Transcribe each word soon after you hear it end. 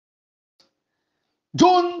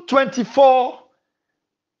June 24,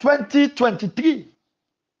 2023.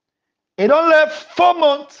 It don't left 4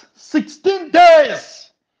 months, 16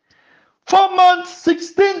 days. 4 months,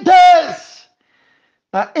 16 days.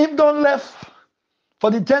 Now him don't left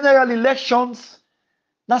for the general elections.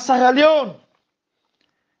 Now Sierra Leone.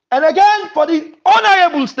 And again for the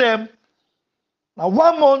honorable stem. Now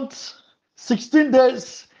 1 month, 16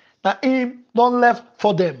 days. Now him don't left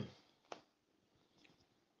for them.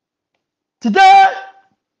 Today,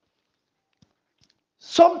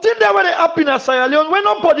 something that when they happen in Sierra Leone, when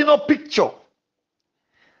nobody no picture.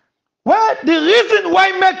 Well, the reason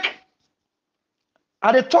why make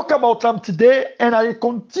I dey talk about them today and I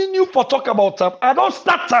continue for talk about them. I don't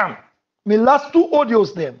start them. My last 2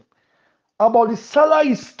 audios them about the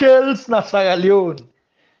salary scales in Sierra Leone.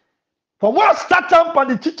 From what start them and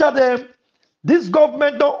the teacher them, this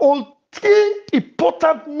government don't hold 3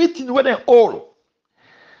 important meetings where they hold.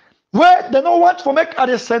 Where they don't want to make and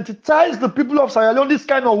they sensitize the people of Sierra Leone this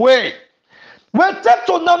kind of way. When take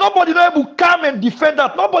to now, nobody not able to come and defend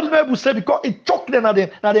that. Nobody not able to say because it choked them and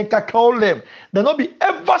they cacao them. They not be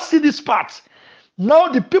ever see this part. Now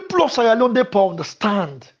the people of Sierra Leone they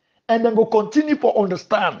understand. And then go continue to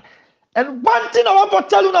understand. And one thing I want to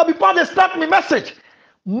tell you now before they start my message.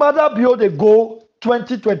 Mother Bio they go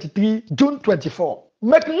 2023, June 24.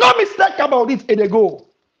 Make no mistake about it, they go.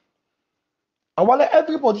 I want let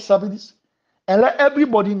everybody sabi this and let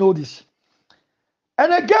everybody know this.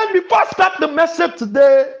 And again, before I start the message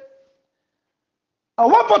today, I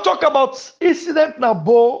want to talk about incident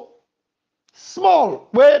now, small,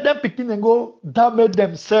 where them picking and go damage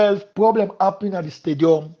themselves, problem happening at the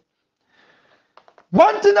stadium.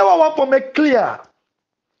 One thing I want to make clear,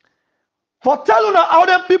 for telling how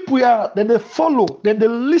them people are, then they follow, then they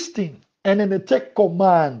listen, and then they take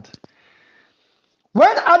command.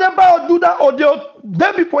 When Adebayo do that audio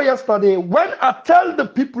day before yesterday, when I tell the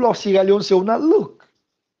people of Sierra Leone, say, now look,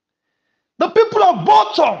 the people of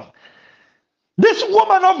Bottom, this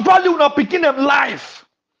woman not value not picking them life.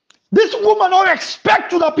 This woman not expect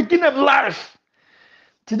to not picking them life.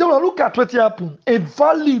 Today, when I look at what happened, a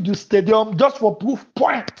value the stadium just for proof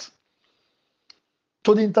point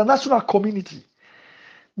to the international community.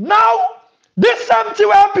 Now, this same thing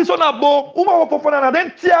will happen on above. And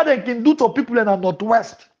then tear they can do to people in the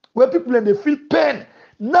northwest, where people in they feel pain.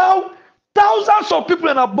 Now, thousands of people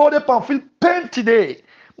in the body feel pain today.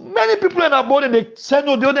 Many people in the body they send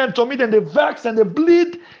audio to me, then they vex and they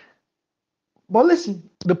bleed. But listen,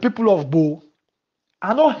 the people of Bo,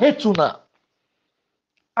 I don't hate you now.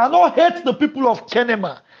 I don't hate the people of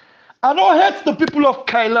Kenema. I don't hate the people of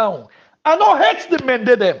Kailau. I don't hate the men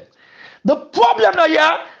them. The problem now,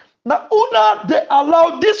 yeah. Now, una they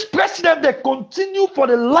allow this president they continue for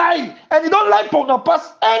the lie, and he don't lie for una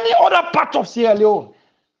pass any other part of Sierra Leone.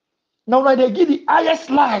 Now they give the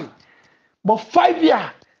highest lie, but 5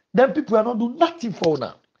 years, then people are not do nothing for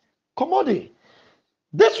una. Come on,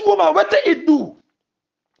 this woman what it do?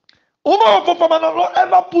 Uma not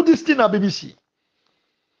ever put this thing on BBC.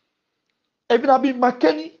 Even have been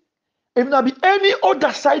McKinney, even have been any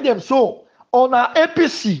other side them so. On our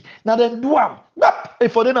APC, now then do am.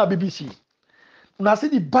 If for them na BBC. Now see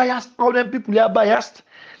the biased, all them people are biased.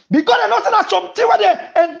 Because they not say something where they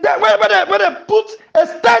and then where they put a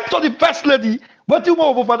stand to the first lady. What you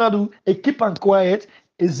want to do? A keep and quiet,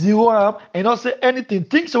 a zero arm, and not say anything.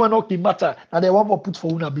 Things will not matter. And they want to put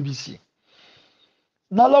for una BBC.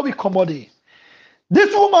 Now let we come on.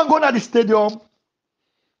 This woman go to the stadium.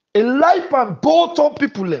 A life and both on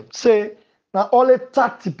people them say now only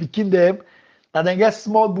 30 picking them. And then get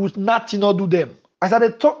small boost, nothing not do them. As I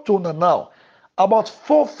talk to her now, about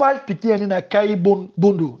 4 or 5 people in a carry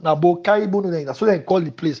bundu, na bo carry bundu, that's what they call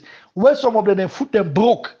the place. Where some of them foot them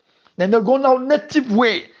broke, then they go now native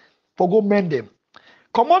way for go mend them.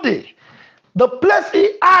 Come on, the place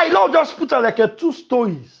is high. Lord just put like a 2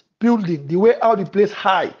 stories building. The way how the place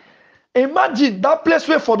high. Imagine that place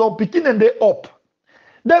where for them picking and they up,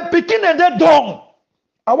 then picking and they down.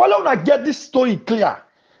 I want to get this story clear.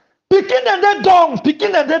 Picking and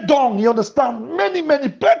they down, you understand? Many,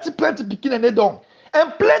 plenty picking and they down.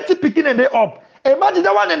 And plenty picking and they up. Imagine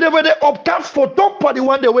the one and they where they up comes for top for the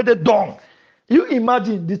one they where they down. You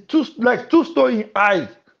imagine the 2 story high,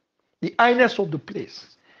 the highness of the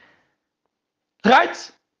place.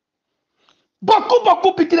 Right?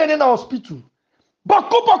 Baku picking and in the hospital.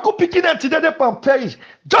 Baku picking and today they can perish.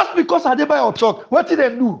 Just because I did buy or talk, what did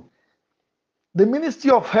they do? The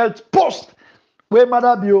Ministry of Health post where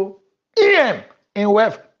Mother Bio EM and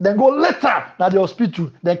WEF, then go later at the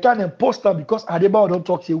hospital, they can post them because Adebayo don't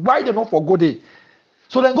talk. Say, why they not for go there?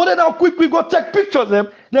 So then go there now quick, go take pictures of them.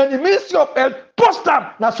 Then the Ministry of Health post them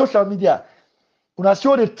on social media. Una see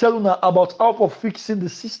what they tell una about how for fixing the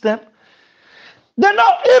system. Then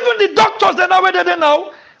now, even the doctors, they now where they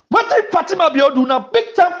now. What if Fatima Biodu now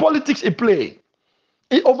big time politics in play?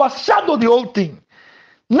 It overshadowed the whole thing.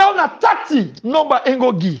 Now na 30 number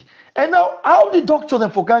engo gi. And now how the doctor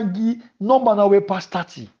then for can give number now way past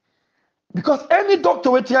 30? Because any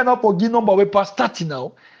doctor will try now for give number way past 30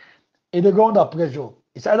 now, and they go under pressure.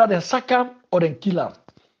 It's either they sack him or they kill him.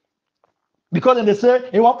 Because then they say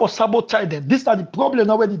they want for sabotage them. These are the problem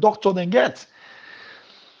now where the doctor then get.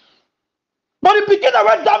 But the picking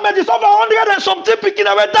away damage is over 100 and something picking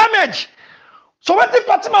away damage. So when the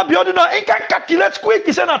Fatima Biodu now, he can calculate quick,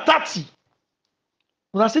 he said at 30.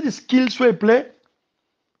 When I see the skills we play,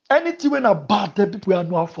 anything when about them people are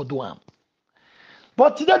know how for do them.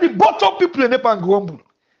 But today the bottom people in Nepal grumble.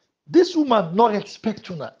 This woman not expect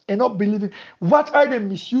una and not believing what are they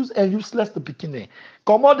misuse and useless the picking.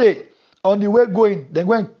 Come on they on the way going, then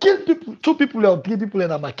go and kill people, 2 people or 3 people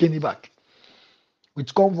in a McKinney back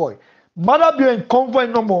with convoy. Mother be in convoy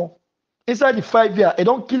no more. Inside the 5 years, they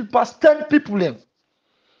don't kill past 10 people. Them.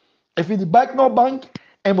 If the bike no bank,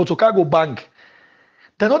 and motorcar go bank.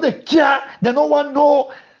 They know they care, they don't want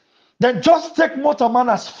no. Then just take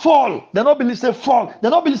motorman as fall. They don't believe say fall. They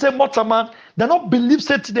don't believe say motorman. They don't believe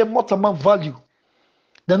say today motorman value.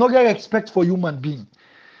 They don't get respect for human being.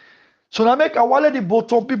 So now make a wallet the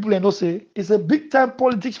bottom people and say it's a big time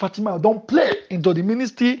politics Fatima don't play into the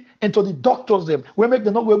ministry, into the doctors them. We make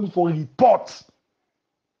them not go able for reports.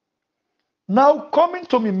 Now coming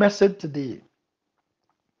to me message today.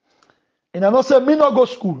 And I know say me not go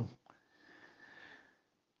school.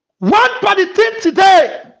 One party thing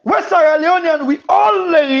today, West Sierra Leonean, we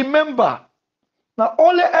only remember. Now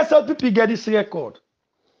only SLPP get this record.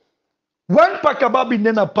 When Pakaba been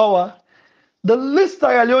in power, the least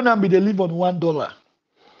Sierra Leonean be they live on $1.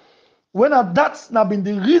 When that's not been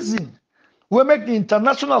the reason we make the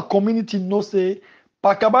international community know say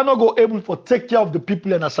Pakaba not go able to take care of the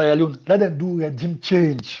people in Sierra Leone. Let them do regime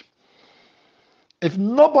change. If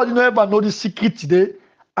nobody no ever know the secret today,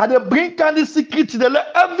 and they bring kind of secret today, let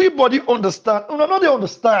everybody understand. No, they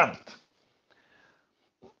understand.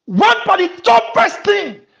 One for the top first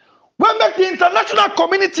thing, we make the international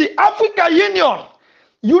community, Africa Union,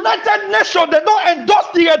 United Nations, they don't endorse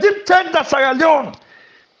the regime change in Sierra Leone.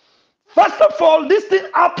 First of all, this thing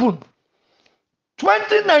happened.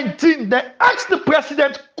 2019, they asked the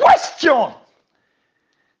president question.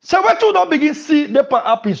 So when you don't begin see the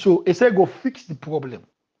happen, so he said go fix the problem.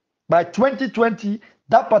 By 2020,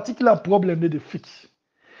 that particular problem need to fix.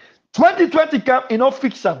 2020 come, you know,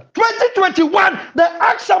 fix them. 2021, they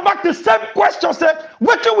ask them back the same question, said,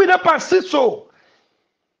 what do we not see so?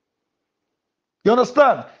 You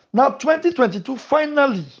understand? Now 2022,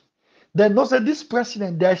 finally, they know that this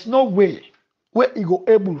president, there is no way where he go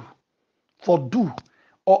able for do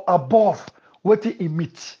or above what he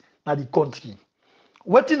emits at the country.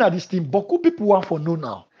 Waiting at this thing, beaucoup people want for know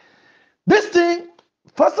now. This thing,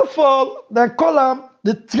 first of all, they call them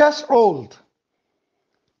the threshold.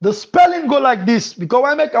 The spelling go like this because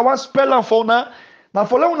I want spell them for now. Now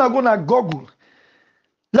for let una go na Google,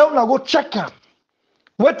 let una go check them.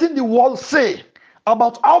 What in the world say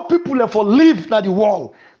about how people for live na the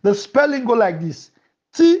world? The spelling go like this: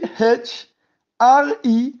 THRESHOLD.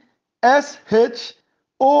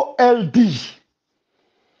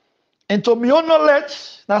 And to my own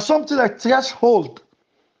knowledge, now something like threshold.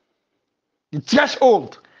 The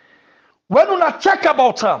threshold. When we check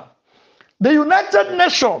about them, the United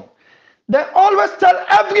Nations, they always tell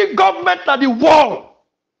every government in the world,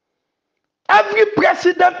 every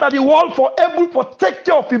president in the world for able to take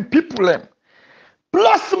care of his people.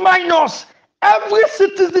 Plus minus, every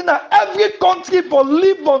citizen in every country for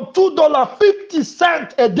live on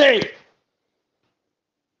 $2.50 a day.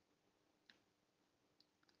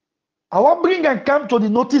 I want to bring and come to the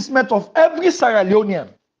noticement of every Sierra Leonean.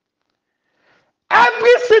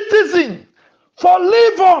 Every citizen for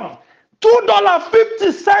live on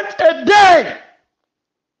 $2.50 a day.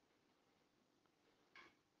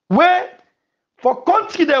 Where for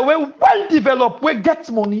country that were well developed, where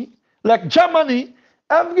get money, like Germany,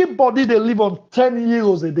 everybody they live on 10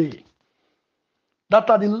 euros a day. That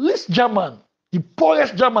are the least German, the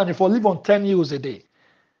poorest Germany for live on 10 euros a day.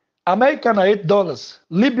 American are $8.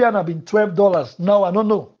 Libyan have been $12. Now I don't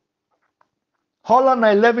know. Holland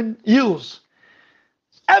are 11 euros.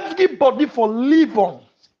 Everybody for live on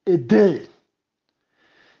a day.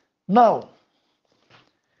 Now,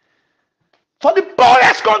 for the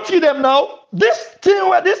poorest country them now, this thing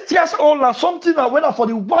where this threshold are something that went for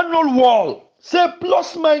the one whole world. Say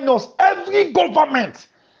plus minus every government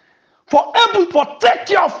for able to take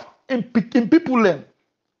care of in people them.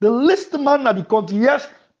 The least man in the country. Yes,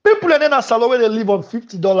 people in Salone they live on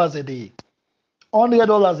 $50 a day,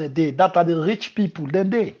 $100 a day. That are the rich people. Then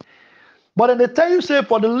they. But then they tell you say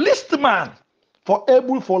for the least man for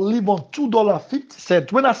able for live on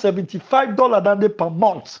 $2.50 when that's $75 than they per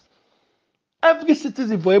month. Every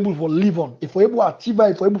citizen for able for live on, if for able to achieve,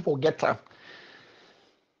 if for able for get them.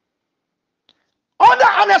 Under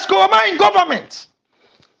Ernest Koroma in government,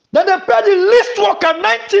 then they pay the least worker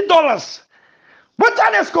 $90. What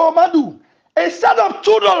Ernest Koroma do? Instead of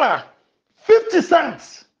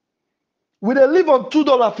 $2.50, we they live on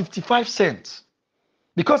 $2.55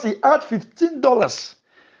 because he add $15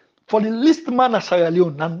 for the least man in Sierra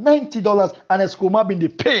Leone and $90 Ernest Koroma been the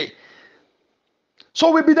pay.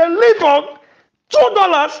 So we be the live on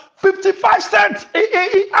 $2.55.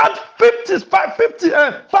 He add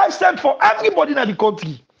 5 cents for everybody in the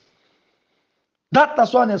country.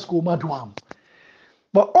 That's what Ernest Koroma do.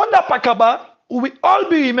 But under Pakaba, we all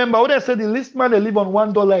be remember when they say the least man they live on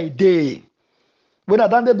 $1 a day. When I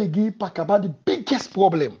done they begin Pakaba the biggest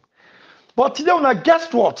problem. But today when I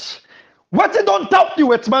guess what? What they don't tell you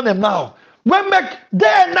with man them now. When make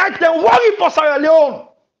day and night they worry for Sierra Leone.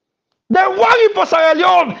 They worry for Sierra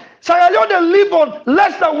Leone. Sierra Leone they live on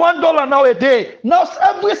less than $1 now a day. Now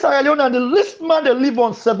every Sierra Leone and the least man they live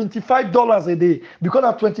on $75 a day because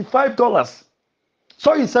of $25.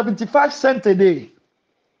 Sorry, 75 cents a day.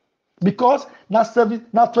 Because now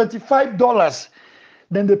 $25.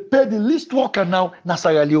 Then they pay the least worker now na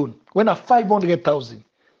Sierra Leone. When at 500,000.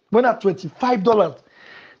 When at $25.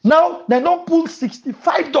 Now they don't pull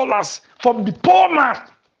 $65 from the poor man.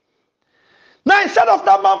 Now instead of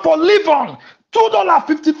that man for live on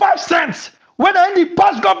 $2.55 when the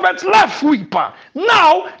past government left weeper.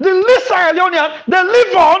 Now the least Sierra Leonean they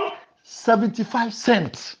live on 75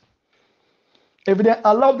 cents. If they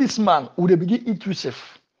allow this man, will they begin eat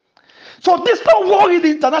Yusuf? So this don't worry the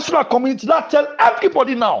international community. That tell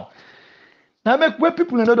everybody now. Now make where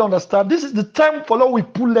people don't understand. This is the time for we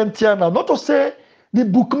pull them here now. Not to say the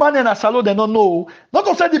bookman and Asalo they don't know. Not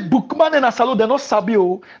to say the bookman and Asalo they not sabi.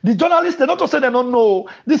 The journalists they not to say they don't know.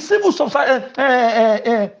 The civil society,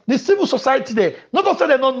 the civil society there. Not to say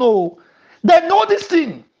they don't know. They know this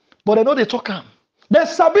thing, but they know they talk am. They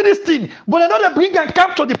sabi this thing, but they know they bring and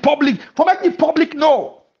come to the public for make the public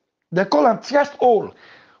know. They call them threshold.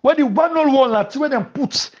 Where the 101 that's where they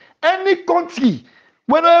put any country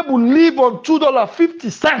when they able live on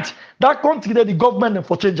 $2.50, that country there the government them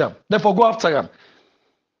for change them. They for go after them.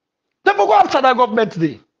 They for go after that government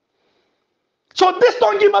today. So this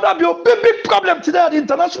don't give matter be a big problem today at the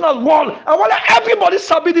international world. I want everybody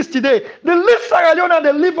sabi this today. The least Sierra Leone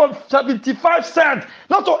they live on 75 cents,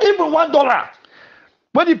 not or even $1.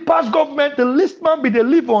 When the past government, the least man be they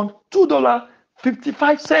live on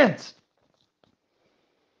 $2.55.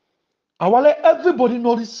 I want let everybody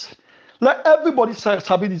know this. Let everybody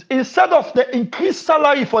sabi this. Instead of the increased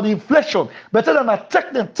salary for the inflation, better than I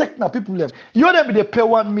take na people them. You them be they pay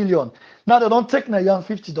 1 million. Now they don't take na young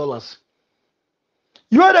 $50.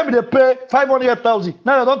 You them be they pay 500,000.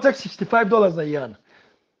 Now they don't take $65 a year.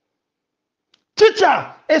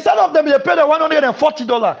 Teacher, instead of them they pay the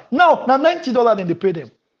 $140. Now $90 then they pay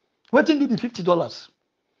them. What do the $50?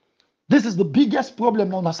 This is the biggest problem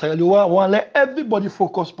now in Sierra Leone. I want to let everybody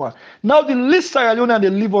focus on. Now the least Sierra Leone they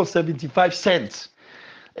live on 75 cents.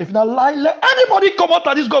 If not lie, let anybody come out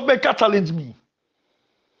of this government can challenge me.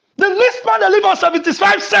 The least man they live on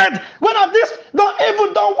 75 cents. When of this, don't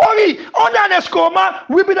worry. Under Ernest Koroma,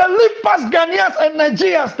 we be the live past Ghanaians and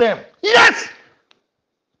Nigerians them. Yes.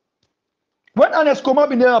 When Ernest Koroma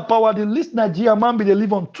be there in power, the least Nigerian man be they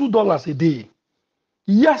live on $2 a day.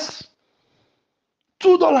 Yes.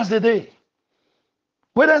 $2 a day.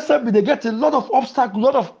 When they say they get a lot of obstacles, a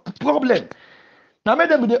lot of problems. Now make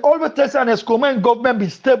them be the always tell Ernest Koroma and government be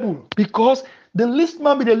stable because the least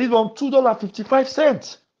man be they live on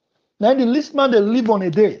 $2.55. Now the least man they live on a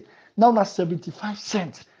day. Now that's 75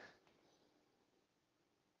 cents.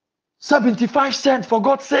 75 cents for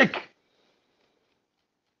God's sake.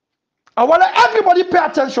 I want everybody pay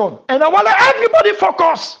attention and I want everybody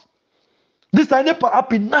focus. This time they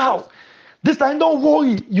happy now. This time don't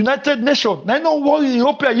worry United Nations. Now don't worry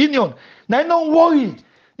European Union. Now don't worry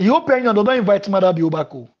European Union. Don't invite Madame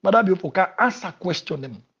Obako. Madame Obako can answer question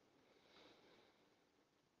them.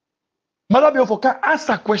 Madame Obako can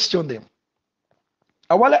answer question them.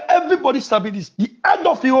 I want everybody sabi this. The end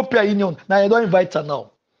of European Union. Now you don't invite her now.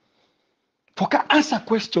 For can answer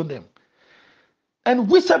question them. And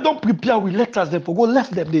we said don't prepare with letters them for go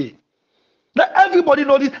left them there. Let everybody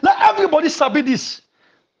know this. Let everybody sabi this.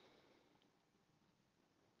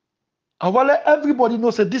 I want let everybody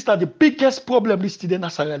know that these are the biggest problem listed in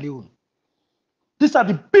Sierra Leone. These are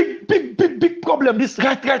the big problem. This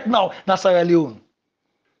right now, na Sierra Leone.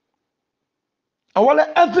 I want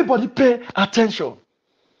everybody pay attention.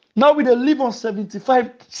 Now we dey live on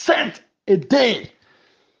 75 cents a day.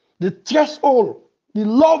 The threshold, the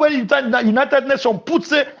law where the United Nations put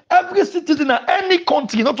say every citizen in any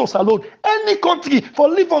country, not just alone, any country for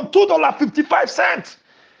live on $2.55.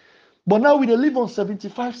 But now we dey live on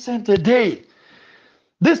 75 cents a day.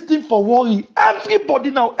 This thing for worry.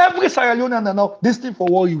 Everybody now, every Sierra Leonean now, this thing for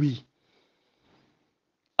worry we.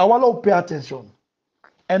 Awala pay attention.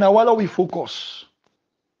 And Awala we focus.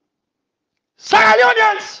 Sierra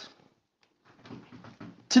Leoneans!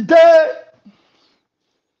 Today,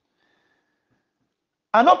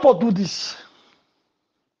 I not for do this.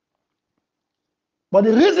 But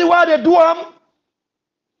the reason why they do them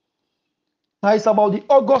now it's about the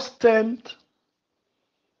August 10th,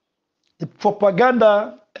 the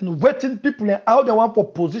propaganda and waiting people and how they want to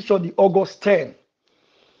position the August 10th.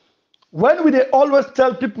 When we they always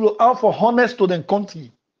tell people how for honest to their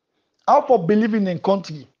country, how for believing in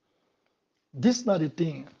country, this is not the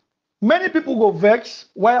thing. Many people go vex,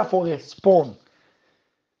 why I for respond.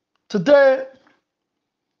 Today,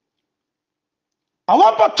 I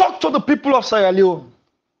want to talk to the people of Sierra Leone.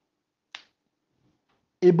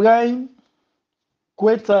 Ibrahim,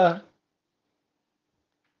 Quetta,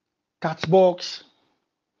 Catchbox.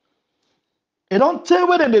 They don't tell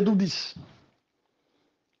where they do this.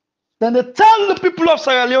 Then they tell the people of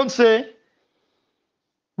Sierra Leone, say,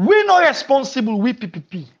 we not responsible, we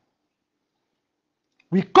PPP.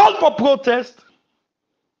 We call for protest.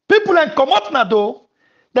 People then come out na door,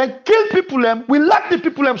 then kill people them. We lack the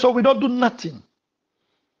people them, so we don't do nothing.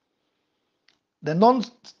 They don't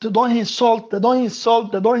insult.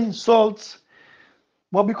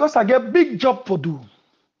 But because I get big job for do,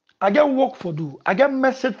 I get work for do, I get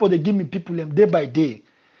message for the give me people them day by day.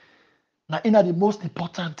 Now, in the most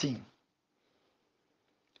important thing.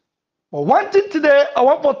 But one thing today, I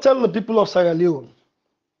want to tell the people of Sierra Leone.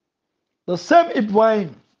 The same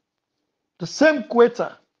Ibrahim, the same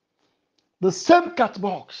Quetta, the same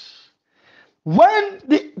Catbox. When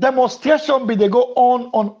the demonstration be they go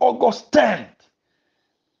on August 10th,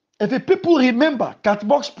 if the people remember,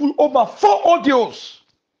 Catbox pulled over 4 audios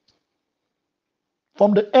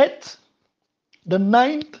from the 8th, the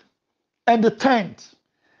 9th, and the 10th.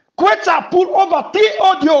 Quetta pulled over 3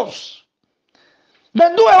 audios.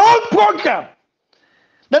 Then do a whole program.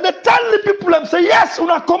 Then they tell the people and say, yes,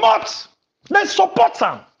 una come out. Then support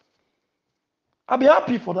them. I'll be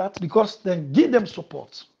happy for that because then give them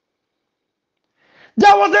support.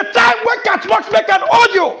 There was a time when Catbox make an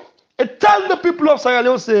audio. It tells the people of Sierra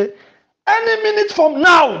Leone, say, any minute from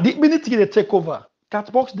now, the minute they take over,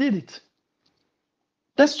 Catbox did it.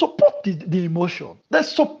 They support the emotion. They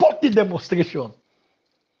support the demonstration.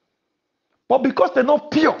 But because they're not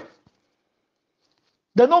pure,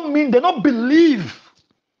 they don't believe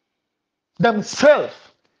themselves.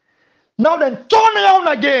 Now then turn around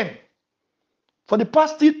again. For the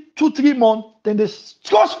past 2-3 months, then they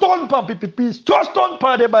trust on PPP, trust on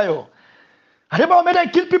Adebayo. Adebayo made them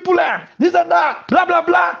kill people and this and that, blah blah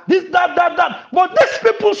blah, this, that. But these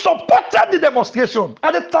people supported the demonstration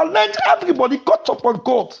and they challenge everybody, cut upon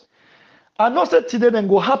court. And not say today then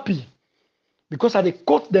go happy because I they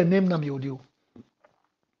quote their name na me audio.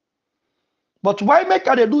 But why make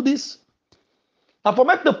they do this? And for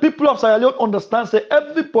make the people of Sierra Leone understand, say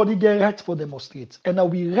everybody get right for demonstrate. And now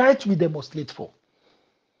we demonstrate for.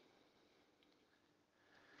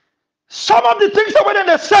 Some of the things that when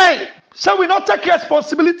they say we not take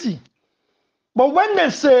responsibility. But when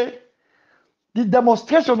they say the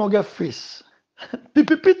demonstration will get face,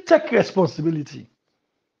 PPP take responsibility.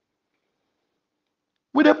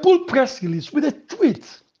 With a pull press release, with a tweet,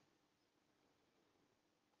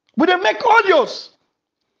 with a make audios,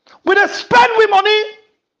 with a spend with money.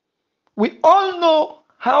 We all know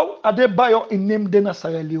how Adebayo in name Dena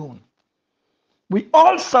Sierra Leone. We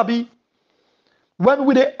all sabi when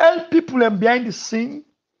we dey help people and behind the scene,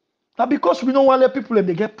 now because we don't want to let people and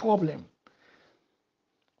they get problem.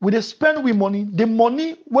 We dey spend with money, the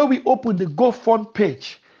money where we open the GoFund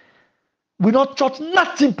page, we not charge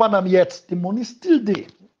nothing per them yet. The money still there.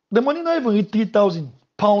 The money not even reach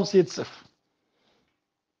 £3,000 itself.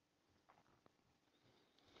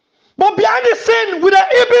 But behind the scene, with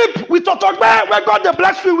the EBIP, with Totogbe, where God the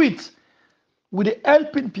bless you with the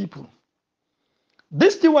helping people.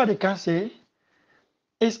 This thing what they can say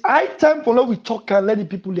is high time for we talk and let the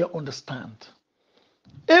people there understand.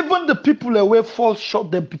 Even the people that will fall short,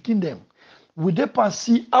 them picking them, we can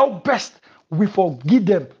see how best we for give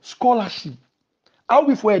them scholarship, how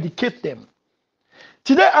we for educate them.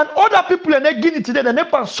 Today, and other people in Guinea today, they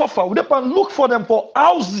never suffer. We never look for them for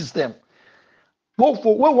houses, them. Where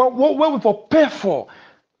we for pay for.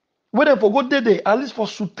 Where them for go there, at least for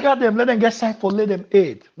sutra them, let them get signed for let them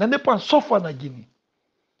aid. Then they can suffer in Guinea.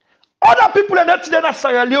 Other people in that today in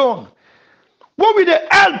Sierra Leone. What will they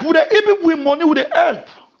help? Will they even with money? Will they help?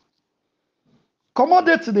 Come on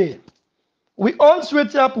there today. We also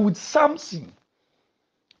wait up with Samson.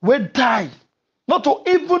 We die. Not to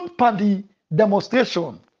even pan the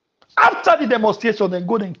demonstration. After the demonstration, then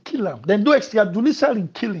go and kill him. Then do extrajudicial in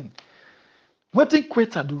killing. What did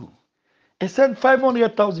Quetta do? He sent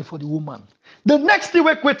 500,000 for the woman. The next thing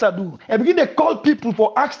what Quetta do? He begin to call people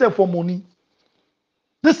for ask them for money.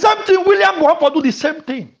 The same thing William Wampa do the same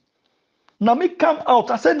thing. Now me come out.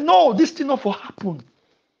 I said, no, this thing not for happen.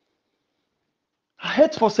 I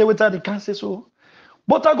hate for say whether they can't say so.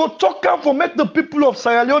 But I go talk am for make the people of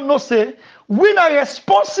Sierra Leone know say, we are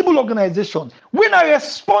responsible organization. We are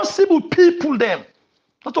responsible people them.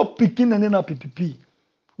 Not to picking and then a PPP.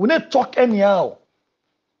 We don't talk anyhow.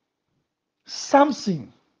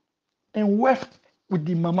 Samson and wept with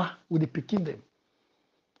the mama, with the picking them.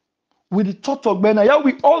 With the thought of Ben, yeah,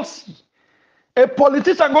 we all see. A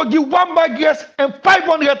politician go give one bag yes and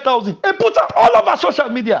 500,000 and put them all over social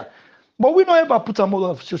media. But we don't ever put them all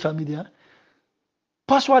over social media.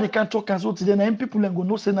 That's why they can't talk and so today. And people and go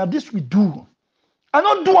no say now this we do. I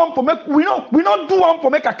don't do one for make we not do one for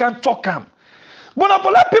make I can't talk them. But I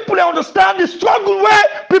let people understand the struggle where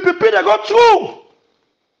PPP they go through.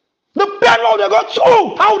 The pain they go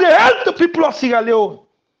through. How they help the people of Sierra Leone.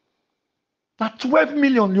 Now 12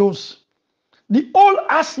 million loans. The whole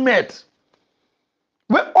ASMET.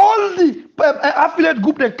 Where all the affiliate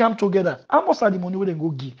group they come together. How much are the money where they go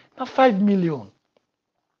give? Now 5 million.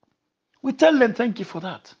 We tell them thank you for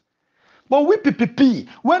that. But we PPP,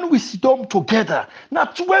 when we sit down together, now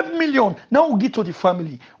 12 million, now we give to the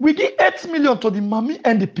family. We give 8 million to the mommy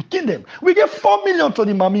and the picking them. We give 4 million to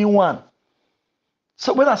the mommy one.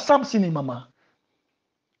 So when I Samson and mama,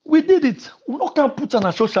 we did it. We not can put on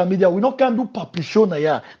our social media. We not can do publication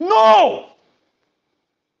here. No!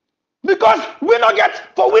 Because we not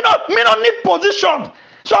need position.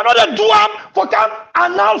 So I don't do them for can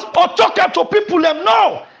announce or talk to people them.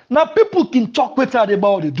 No! Now people can talk what they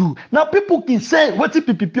about they do. Now people can say what the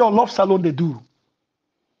PPP or Luv Salone they do.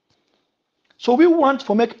 So we want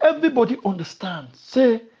to make everybody understand.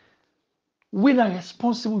 Say, we are a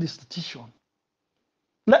responsible institution.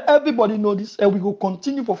 Let everybody know this, and we will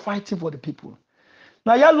continue for fighting for the people.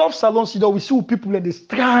 Now, yeah, Luv Salone, see that we see people in the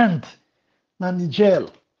strand, in the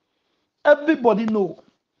jail. Everybody know.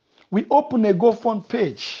 We open a GoFund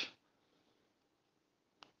page.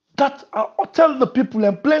 That I'll tell the people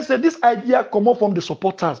and plain say this idea come up from the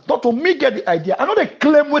supporters. Not to me get the idea. I know they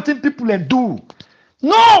claim what people and do.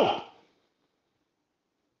 No!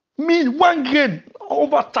 Me 1 grain,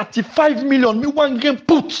 over 35 million, me 1 grain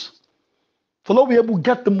put. For now we able to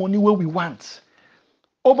get the money where we want.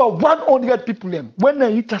 Over 100 people them. When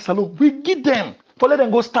they eat a salon, we give them for let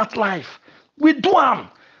them go start life. We do them.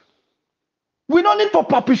 We don't need for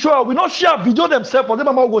publisher. We don't share video themselves. For them,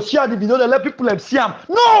 I'm go share the video. They let people them see them.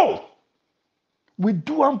 No, we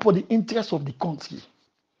do them for the interest of the country.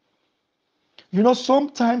 You know,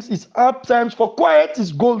 sometimes it's hard times. For quiet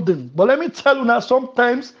is golden. But let me tell you now,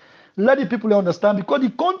 sometimes let the people understand because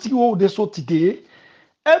the country where they so today,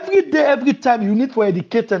 every day, every time you need to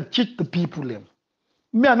educate and teach the people them.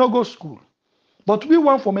 Me, I not go school, but we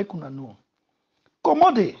want for make una know. Come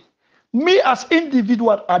on, there. Me as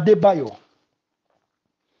individual Adebayo.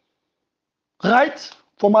 Right?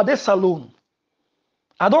 From Luv Salone.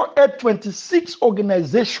 I don't have 26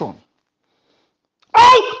 organizations.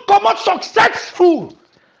 All come out successful.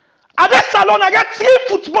 Luv Salone, I got 3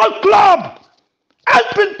 football clubs.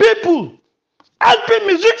 Helping people. Helping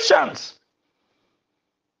musicians.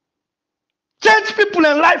 Change people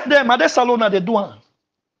and life them. Luv Salone they do.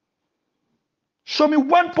 Show me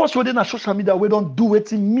one post within a social media we don't do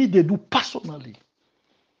it in me, they do personally.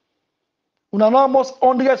 We know almost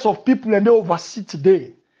hundreds of people and they oversee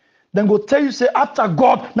today. Then go tell you, say, after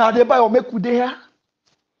God, now they buy or make with there.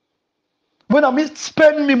 When I mean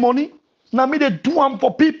spend me money, now me they do them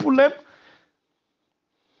for people them.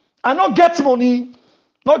 I not get money,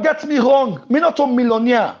 not get me wrong. Me not a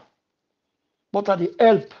millionaire. But I the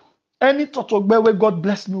help. Any thought of where God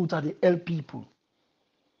bless me with I the help people.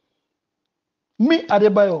 Me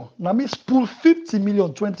Adebayo, now me spool 50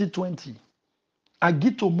 million 2020. I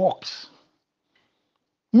get to mocks.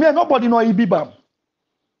 Me and nobody know Ibibam.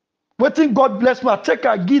 Waiting God bless me, I take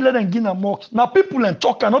a gill and give a mocks. Now people and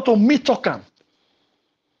talking, not on me talking.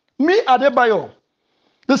 Me Adebayo,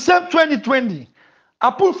 the same 2020.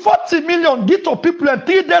 I put 40 million get to people and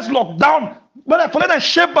 3 days lockdown. But I let them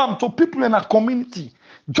shape them to people in a community.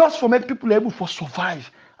 Just for make people able to survive.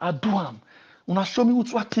 I do them. Una show me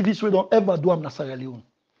which activities we don't ever do them in Sierra Leone.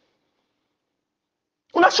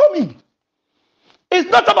 Una show me. It's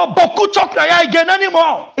not about Boku Chokra again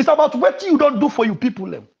anymore. It's about what you don't do for you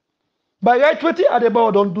people. By right, what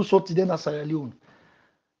Adebayo don't do so today in Sierra Leone.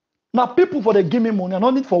 Now people for the give me money, I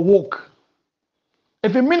don't need for work.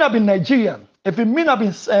 If it mean I've been Nigerian, if it mean I've been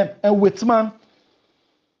a witman,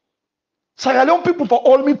 Sierra Leone people for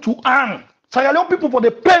all me to earn. Sierra Leone people for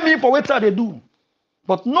they pay me for what they do.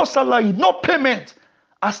 But no salary, no payment.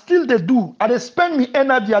 I still they do. I they spend me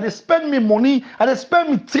energy, I they spend me money, I they spend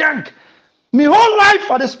me trunk. My whole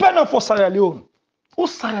life I they spend it for Sierra Leone.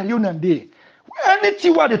 Who's Sierra Leone and they?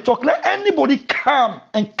 Anything where they talk, let anybody come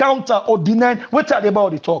and counter or deny what are they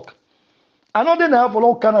about the talk. I know they have a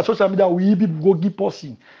lot of kind of social media we people go give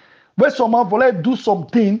person. Where someone for like do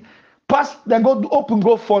something, pass then go open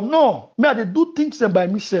go for no. Me I they do things by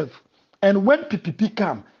myself. And when PPP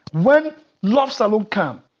come, when Luv Salone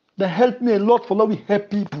come, they help me a lot for we help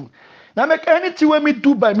people. Now make anything where me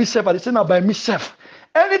do by myself, I say now by myself.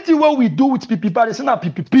 Anything where we do with PPP, I say now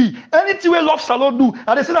PPP. Anything where Luv Salone do,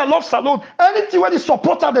 I say now Luv Salone. Anything where the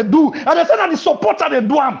supporter they do, I say now the supporter they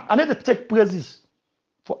do them. And then they take praises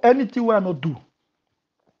for anything where I not do.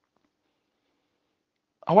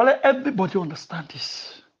 I want let everybody understand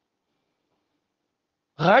this.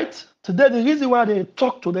 Right? Today, the reason why they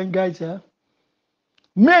talk to them guys here,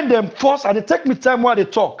 me and them first, and they take me time while they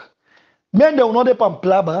talk. Me and them will not be on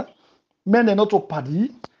plaba. Me and them not to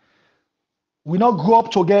party. We not grow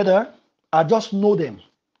up together. I just know them.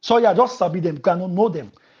 So yeah, I just sabi them because I don't know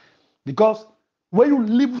them. Because when you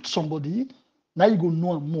live with somebody, now you go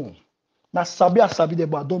know them more. Now I sabi them,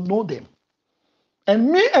 but I don't know them.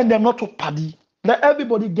 And me and them not to party. Let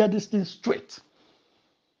everybody get this thing straight.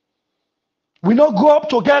 We not grow up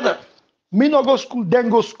together. Me not go school, then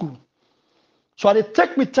go school. So I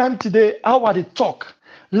take me time today, how I talk.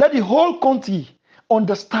 Let the whole country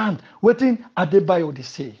understand what Adebayo they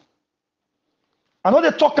say. I know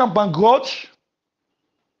they talk about grudge.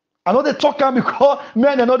 I know they talk because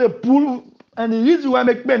men they know they pull. And the reason why I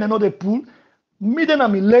make men they know they pull, me then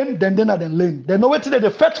I'm in lane, then I then lane. They know what they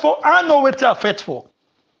fight for, I know what they fight for.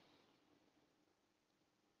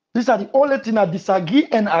 These are the only things I disagree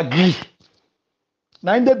and agree.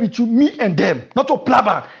 Now in there between me and them, not to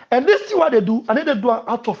plabber. And this is what they do, and they do it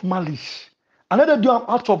out of malice. And they do it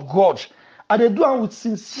out of grudge. And they do it with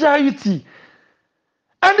sincerity.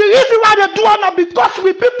 And the reason why they do it is because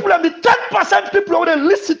we people and the 10% people who they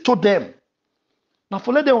listen to them. Now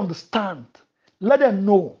for let them understand, let them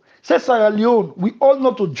know. Say Sierra Leone, we all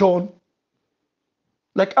know to join.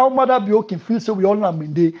 Like our mother Bio can feel so we all know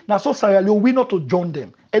Mende. Now so Sierra Leone, we not to join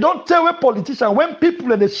them. And don't tell a politician when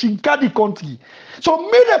people in the Shinka the country. So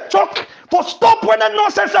me they talk for stop when the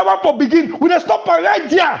nonsense I want to begin. We they stop right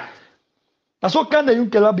there. That's so can the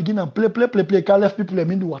young begin and play, can left people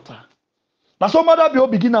in the water. That's so mother Bio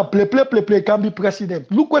begin and play, can be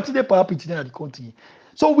president. Look what they happen in the country.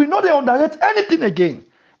 So we know they underrate anything again.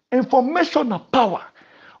 Information and power.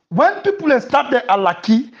 When people start their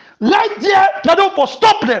alaki, right there, they don't for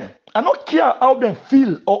stop them. I don't care how they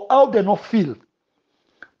feel or how they not feel.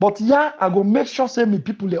 But yeah, I go make sure say me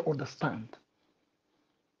people they understand.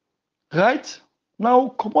 Right? Now,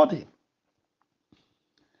 come on.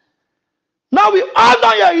 Now we all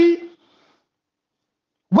know here.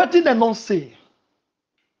 What did they not say?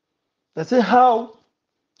 They say how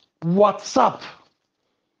WhatsApp.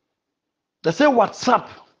 They say WhatsApp.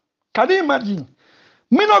 Can you imagine?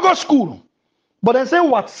 Me not go school, but they say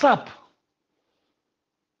WhatsApp.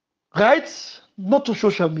 Right? Not to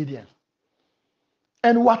social media.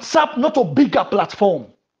 And WhatsApp, not a bigger platform.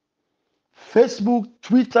 Facebook,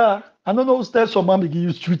 Twitter. I don't know who tells someone to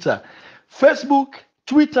use Twitter. Facebook,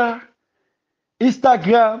 Twitter,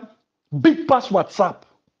 Instagram, big pass WhatsApp.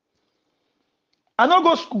 I don't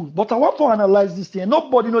go school, but I want to analyze this thing.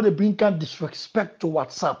 Nobody know they bring kind disrespect to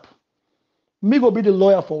WhatsApp. Me go be the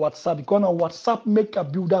lawyer for WhatsApp because now WhatsApp make a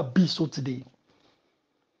builder be so today.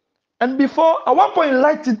 And before, I want to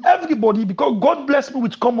enlighten everybody because God bless me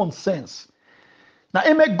with common sense. Now,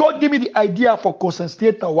 God give me the idea for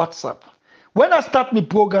concentrate on WhatsApp. When I start my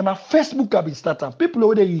program, now Facebook have been started. People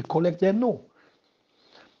already recollect, they know.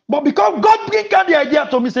 But because God bring out the idea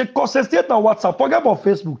to me, say concentrate on WhatsApp, forget about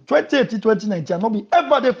Facebook. 2018, 2019, I not be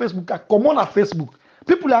ever there Facebook. I come on at Facebook.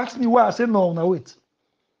 People ask me why. I say no, now wait.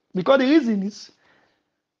 Because the reason is,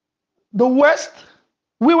 the West,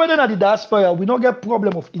 we went in at the diaspora, we don't get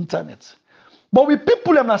problem of internet. But with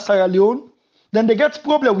people in Sierra Leone, Then they get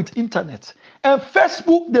problem with internet. And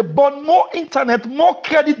Facebook, they burn more internet, more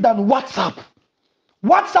credit than WhatsApp.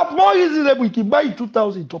 WhatsApp more easily, we can buy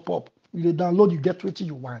 2,000 top up. You download, you get what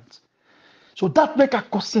you want. So that make a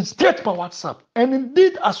concentrate for WhatsApp. And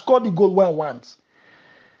indeed, I scored the goal where I want.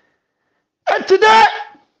 And today,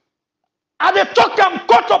 at the talk I'm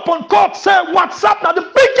caught up on court, say WhatsApp now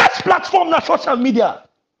the biggest platform na social media.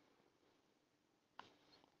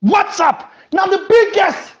 WhatsApp now the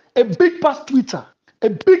biggest, a big past Twitter, a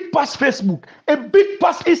big past Facebook, a big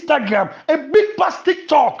past Instagram, a big past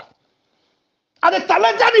TikTok. And they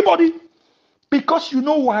challenge anybody. Because you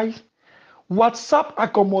know why? WhatsApp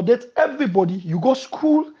accommodates everybody. You go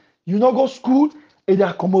school, you not go school, and they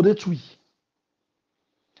accommodate we.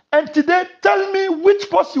 And today, tell me which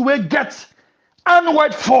person will get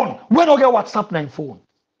Android phone when I get WhatsApp 9 phone.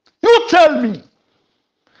 You tell me.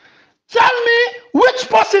 Tell me which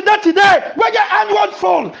person that today will get Android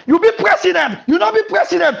phone. You be president, you not be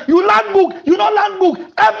president, you land book, you not land book.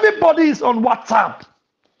 Everybody is on WhatsApp.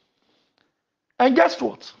 And guess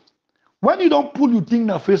what? When you don't pull your thing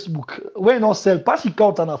on Facebook, when you don't sell, pass it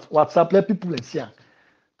out on WhatsApp, let people see.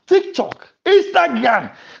 TikTok,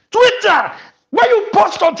 Instagram, Twitter. When you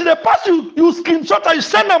post until they pass you screenshot and you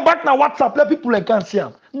send them back na WhatsApp, let people can see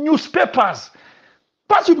them. Newspapers.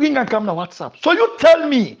 Pass you bring and come na WhatsApp. So you tell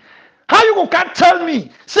me, how you can tell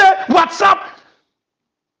me, say WhatsApp,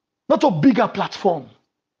 not a bigger platform.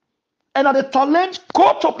 And at the talent,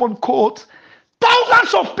 quote upon quote,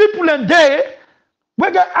 thousands of people in there,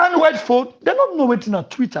 when they Android phone, they don't know what's on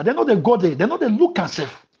Twitter. They know they go there. They know they look and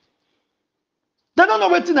safe. They don't know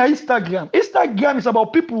what's on Instagram. Instagram is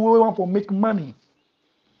about people who want to make money.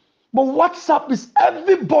 But WhatsApp is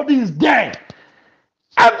everybody is there.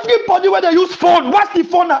 Everybody where they use phone, what's the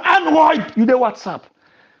phone? Android, you do WhatsApp.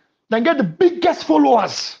 Then get the biggest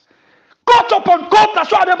followers. Cut up on cut,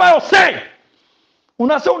 that's what everybody say. When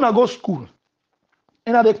I say when I go school,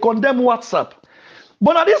 and they condemn WhatsApp.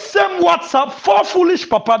 But at this same WhatsApp, 4 foolish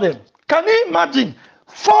papa them. Can you imagine?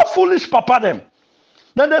 4 foolish papa them.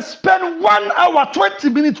 Then they spend 1 hour, 20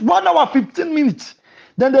 minutes, 1 hour, 15 minutes.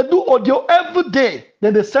 Then they do audio every day.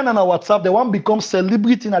 Then they send on a WhatsApp. They want to become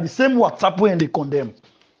celebrity in the same WhatsApp way and they condemn.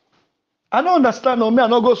 I don't understand. No, me, I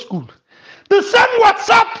don't go school. The same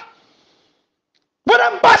WhatsApp. When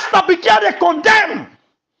them bastard became, they condemn.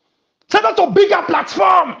 Say that's a bigger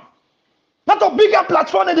platform. Not a bigger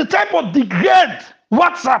platform in the type of degrade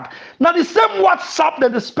WhatsApp. Now the same WhatsApp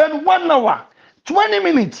that they spend 1 hour, 20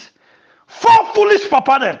 minutes. 4 foolish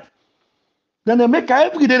papa them. Then they make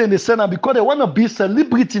every day and they send them because they want to be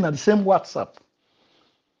celebrity in the same WhatsApp.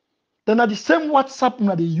 Then at the same WhatsApp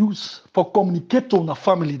now they use for communicate on a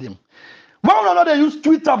family them. Why not they use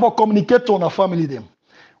Twitter for communicate on a family them?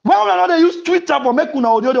 Why not they use Twitter for make una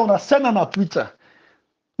audio on a send on a Twitter?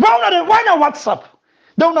 Why not WhatsApp?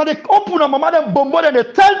 Then they open a mama them bombard and they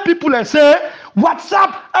tell people and say,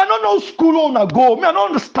 WhatsApp, I don't know school on a go. Me, I don't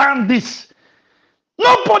understand this.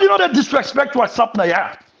 Nobody know they disrespect WhatsApp now,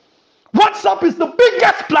 yeah. WhatsApp is the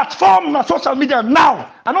biggest platform on social media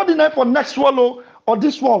now. I know the name for next one or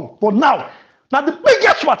this one, but now. Now the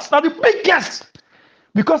biggest WhatsApp, now the biggest.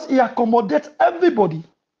 Because it accommodates everybody.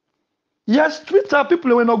 Yes, Twitter,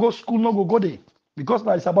 people when not go school, not go there. Because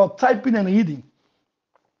now it's about typing and reading.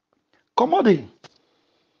 Come on there.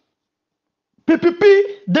 PPP,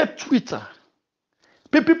 they Twitter.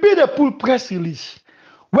 PPP, they pull press release.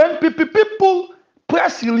 When PPP pull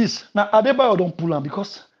press release, now Adebayo don't pull them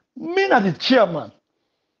because me not the chairman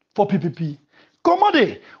for PPP. Come on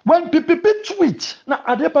there. When PPP tweet, now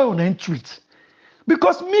Adebayo don't tweet.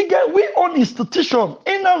 Because me get we own institution.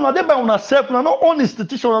 And now Adebayo on ourselves, we are not own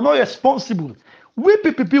institution, we are not responsible. We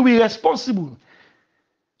PPP, we responsible.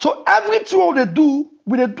 So everything they do,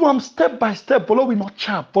 we do them step by step, follow we not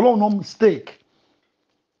chap, follow no mistake.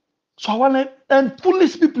 So I want and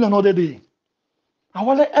foolish people another day. I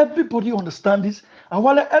want let everybody understand this. I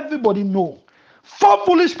want let everybody know. 4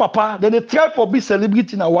 foolish papa, then they try for be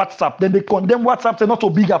celebrity in a WhatsApp, then they condemn WhatsApp to not a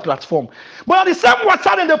bigger platform. But at the same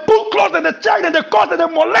WhatsApp, then they pull close, then they check, then they cause, then they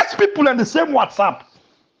molest people in the same WhatsApp.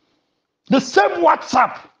 The same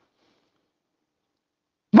WhatsApp.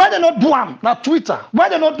 Why they not do them na Twitter? Why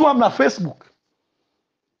they not do them na Facebook?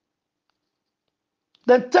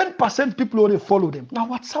 Then 10% people already follow them. Now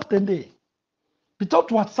WhatsApp then they. Without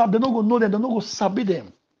WhatsApp, they don't go know them, they don't go sabi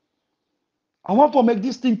them. I want to make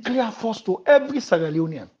this thing clear first to every Sierra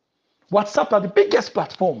Leonean. WhatsApp are the biggest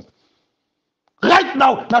platform. Right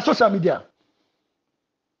now, na social media.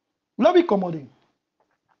 Let me come on.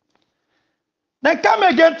 Then come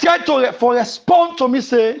again, try to respond to me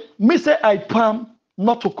say I palm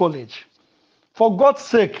not to college. For God's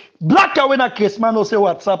sake, black away na case man no say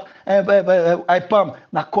WhatsApp, I palm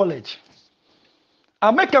na college. I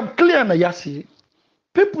make them clear na yasi.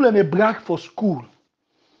 People in a brag for school.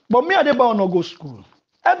 But me and they no go school.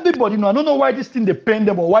 Everybody know. I don't know why this thing depend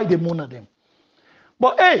them or why they moan at them.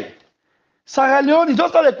 But hey, Sierra Leone is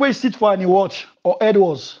just like where you sit for any watch or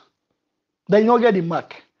Edwards. Then you don't get the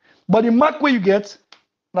mark. But the mark where you get,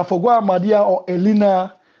 now for Ahmadiyya or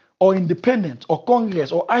Elena or Independent or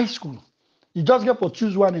Congress or high school, you just get to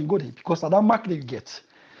choose one and go there because of that mark that you get.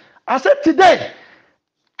 I said today,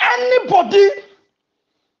 anybody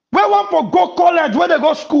where want for go college, where they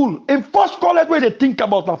go school, in first college where they think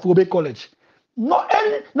about Afrobe College. Not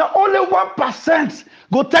only 1%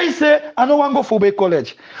 go tell you say I don't want to go for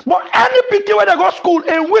College. But any people where they go school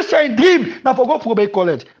and wish I dream now for go for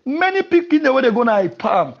College. Many people know where they go na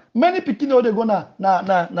IPAM. Many people know they go na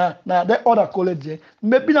the other college.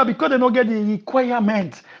 Maybe now because they don't get the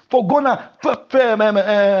requirement for go na for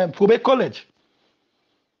College.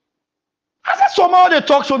 I said somehow they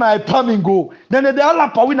talk so na IPAM and go. Then they all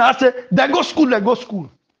up win. I say they go school, they go school.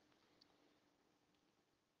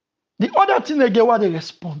 The other thing they get what they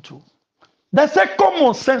respond to. They say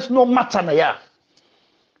common sense no matter na ya.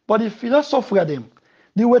 But the philosophy of them,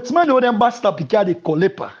 the wetman they them basta pika the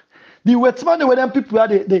colepa. The wetman they them people are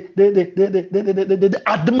they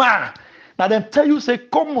admire. Now them tell you say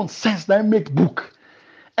common sense that make book.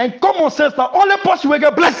 And common sense that only person will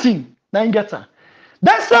get blessing. Now you get her.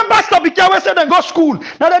 Then some basta pika we say they go school.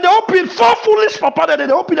 Now they open 4 foolish papa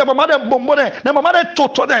they open their mama them bombo them, their mama them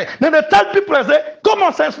toto them. Then they tell people they say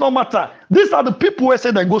common sense no matter. These are the people who say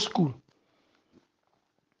they go school.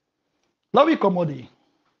 Now we come on.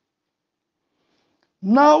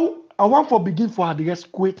 Now I want to begin for address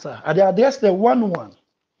Quetta. I address the 1-1.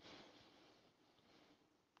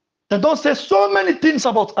 They don't say so many things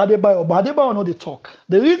about Adebayo, but Adebayo know they talk.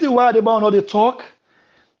 The reason why Adebayo know they talk,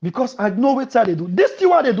 because I know what they do. This is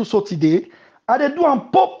what they do so today, and they do them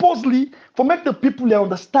purposely for make the people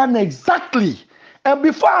understand exactly. And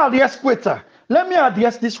before I address Quetta, let me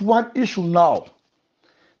address this one issue now.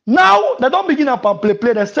 Now, they don't begin up and play.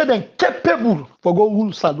 They say they're capable for go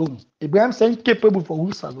Luv Salone. Ibrahim saying capable for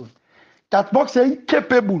Luv Salone. Catbox saying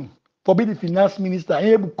capable for being the finance minister and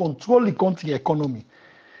able to control the country economy.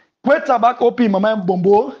 Quetta back open Mama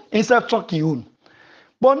Bombo instead of talking on.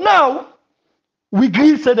 But now, we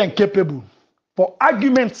agree say they're capable for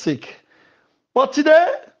argument's sake. But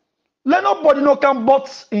today, let nobody no can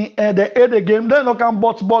bot in the aid game. Let no can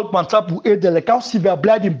bot ball pantapu aid the account severe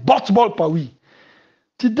blind in bot ball per week.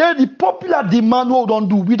 Today, the popular demand what we don't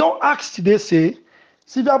do, we don't ask today, say,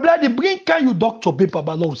 Sylvia Blady, bring can you doctor paper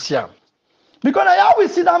below here? Because I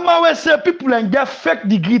always see that man where say people and get fake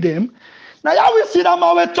degree them. Now I always see that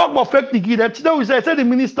man where talk about fake degree them. Today we say the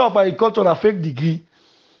Minister of Agriculture a fake degree.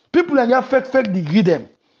 People and get fake degree them.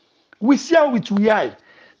 We see how it we are.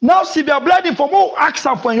 Now Sylvia Blady for more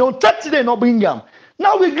action for your 30 days no bring them.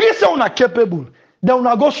 Now we agree say una capable. Then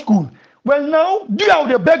una go school. Well now, do you have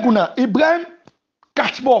the beguna Ibrahim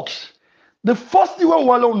catch box. The first thing we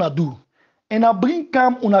want do, and I bring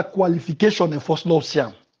come una qualification and first law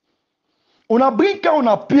siam. Una bring come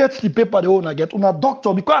una PhD paper they wanna get, una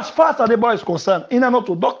doctor, because as far as the boy is concerned, in and not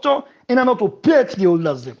to doctor, in and not to PhD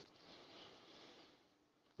holders them.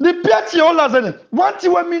 The PhD holders them. One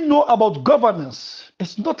thing we know about governance,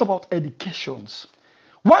 it's not about educations.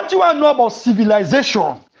 One thing we know about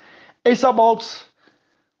civilization, it's about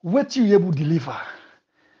what you able to deliver.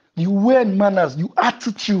 You wear manners, you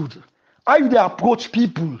attitude, how you they approach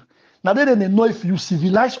people. Now they don't know if you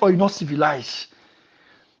civilized or you not civilized.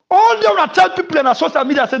 All they want to tell people in social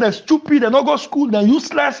media say they're stupid, they not go school, they're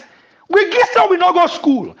useless. We guess we not go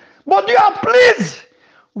school. But you are pleased.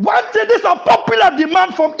 One thing is a popular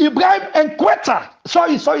demand from Ibrahim and Quetta.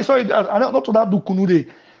 Sorry. I don't know to that do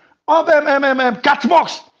kunude. Of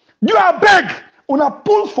Catbox. You are beg. Una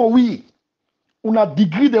pull for we. Una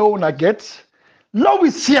degree they wanna get. Now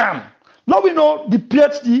we see him. Now we know the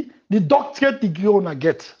PhD, the doctorate degree on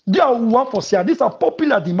get. They are one for Siam. This is a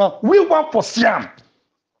popular demand. We want for Siam.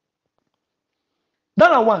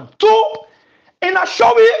 That's one. 2, in a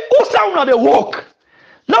show we who sound they work.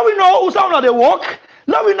 Now we know who sound they work.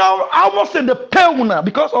 Now we know how much in the pay una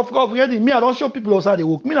because of course me I don't show people outside they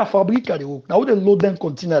work. Me na fabrica they work. Now they load them,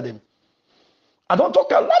 container them. I don't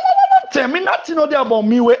talk a lot. Tell me nothing about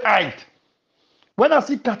me where I. When I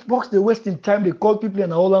see Catbox, they wasting time. They call people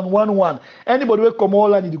in Holland 1-1. Anybody will come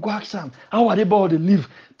Holland, they go ask them, how are they about to live?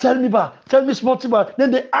 Tell me small about.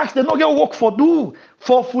 Then they ask, they not get work for do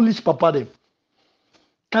for foolish papa them.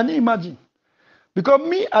 Can you imagine? Because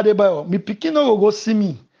me Adebayo, me pikin no go see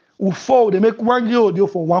me. Who fall, they make 1 year audio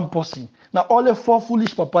for one person. Now all the four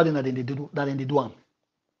foolish papa that they do one.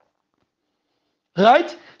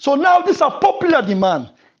 Right? So now this is a popular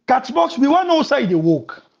demand. Catchbox, we want to know how they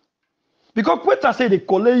work. Because Quetta say they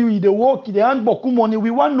collect you, they work, they hand boku money,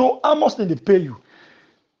 we want to know how much they pay you.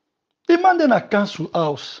 The man then a council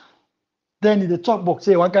house. Then in the talk box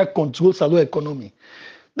say one can control Salone economy.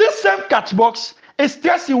 This same catchbox is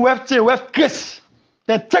stressing wealth case.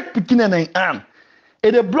 They take picking and hand.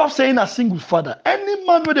 And they bluff saying a single father. Any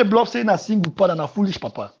man with a bluff saying a single father na foolish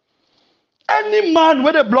papa. Any man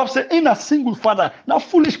with a bluff saying a single father na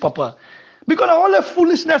foolish papa. Because all the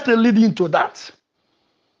foolishness they lead into that.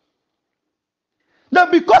 Then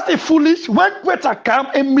because they foolish, when Quetta come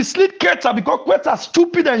and mislead Quetta because Quetta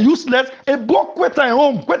stupid and useless, and block Quetta at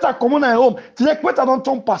home, Quetta common at home. Today Quetta don't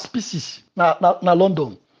turn past species na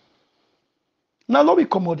London. Now let me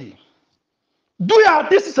commodity.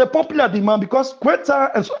 This is a popular demand because Quetta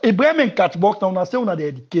and Ibrahim and Catchbox now say una dey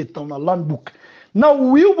educate on a land book. Now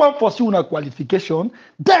we want for see una qualification,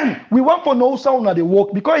 then we want for know how una dey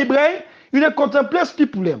work because Ibrahim you dey contemplate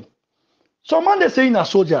people them. Some man they say in a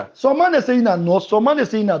soldier, some man they say in a nurse, some man they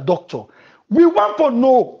say in a doctor. We want to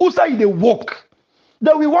know who say they work.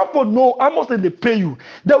 That we want to know how much they pay you.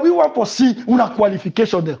 That we want to see una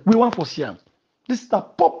qualification there. We want to see them. This is a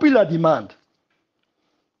popular demand.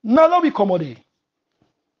 Now let me commodity.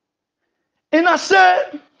 And I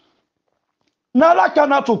say, now I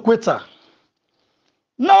cannot to Quetta.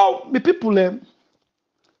 Now the people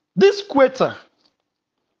this Quetta,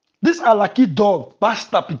 this Alaki dog,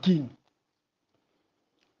 bastard pikin.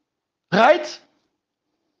 Right?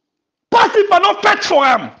 Passive but not fetch for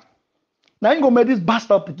him. Now you go make this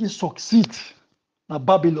bastard pikin succeed na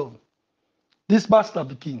Babylon. This bastard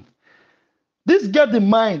pikin. This get the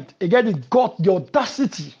mind, he get the gut, the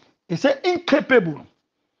audacity. He say incapable.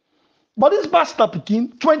 But this bastard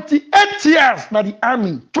pikin, 28 years na the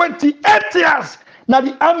army. 28 years na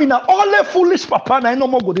the army na all the foolish papa na no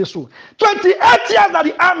more go dey so. 28 years na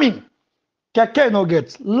the army. Keke no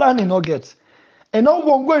get, land no get. And no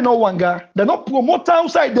one go no wanga. They not promote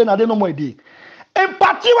outside then and they no more day. And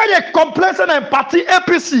party when they complain and party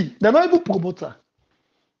APC, they're not even promoter.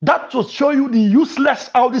 That to show you the useless,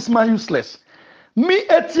 how this man useless. Me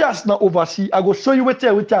 8 years now oversee, I go show you what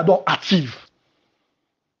I don't achieve.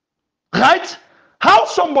 Right? How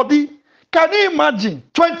somebody can you imagine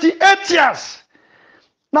 28 years?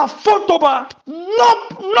 Now photo bar,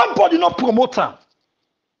 nobody no promoter.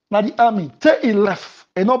 Now the army, take it left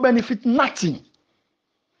and no benefit nothing.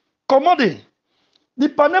 Commodity, the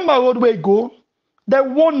Panama road where go, they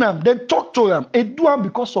warn them, they talk to them, and do them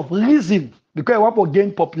because of reason. Because they want to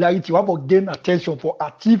gain popularity, want to gain attention for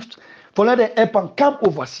achieved, for let them help and come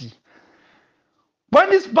overseas. When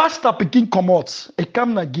this bastard pikin come out, it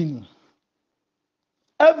come na Guinea.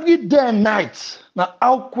 Every day and night, now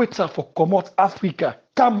how Quetta for come out Africa,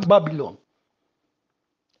 come Babylon.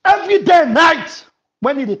 Every day and night,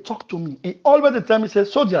 when they talk to me, he always tell me, say,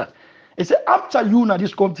 soldier, he said, after you now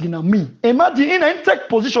this country now me, imagine in a take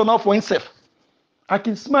position now for himself. I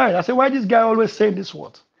can smile. I say, why this guy always saying this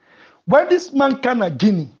word? When this man can a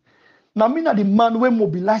Guinea, now me na the man when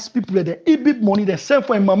mobilize people they eat big money, they sell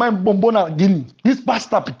for him mama and bombona Guinea. This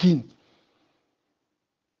bastard pikin.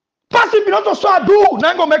 Passive not to so do. Now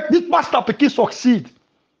I'm gonna make this bastard pikin succeed.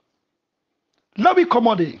 Let me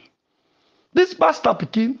commodity. This bastard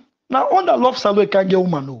pikin, now under Luv Salone can get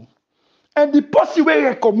woman no. And the person will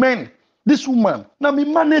recommend this woman. Now me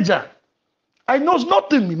manager. I knows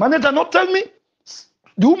nothing. Me manager not tell me.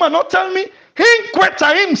 The woman not tell me. He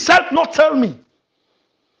Quetta himself not tell me.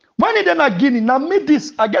 When he then again, now me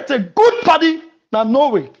this, I get a good party. Now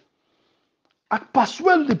Norway. I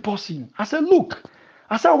persuade the person. I said, look.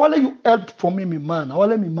 I said, I want you help for me, man. I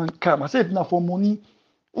want me man come. I said, if not for money,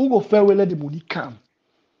 who go fair well let the money come.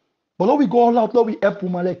 But now we go all out, now we help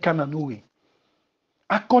woman like can and Norway.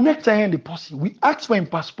 I connect her and the person. We ask for him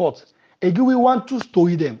passport. And we want to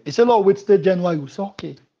story them. He said, Lord, wait till January. We say,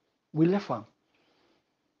 okay. We left him.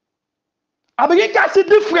 I begin to see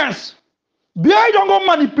difference. Behind don't go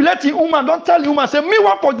manipulate the woman. Don't tell the woman. Say, me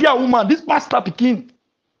want to get a woman. This pastor pikin.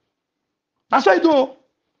 That's what I do.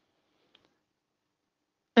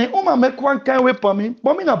 And woman make one kind way for me.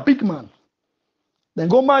 But me a big man. Then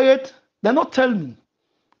go married. They not tell me.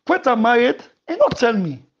 Quetta married. And not tell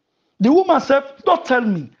me. The woman said, don't tell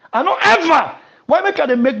me. I don't ever. Why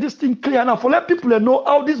they make this thing clear now? For let people know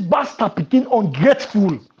how this bastard pikin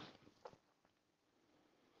ungrateful.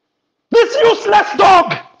 This useless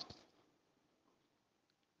dog.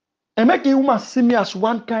 And make the woman see me as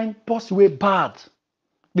one kind possible bad.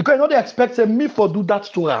 Because you know they expect me for do that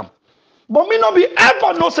to them. But me not be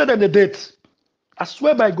ever no say them the date. I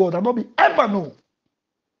swear by God, I not be ever know.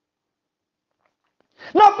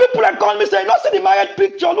 Now people are calling me saying, "Not see the married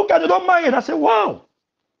picture. Look at they don't married." I say, "Wow."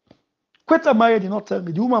 Quetta married did not tell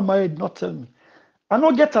me. The woman married did not tell me. I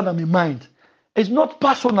don't get that in my mind. It's not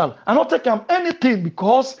personal. I don't take anything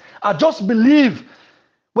because I just believe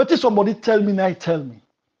what if somebody tell me, now tell me.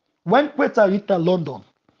 When Quetta reached London,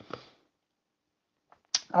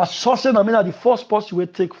 I saw saying I mean the first person will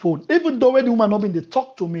take phone. Even though when the woman not been they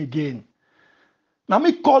talk to me again. Now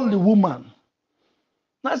me call the woman.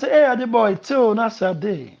 Now I say, "Hey, the boy, tell now say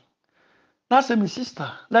day. Now I say, my sister,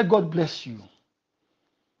 let God bless you."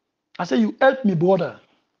 I say, "You help me, brother.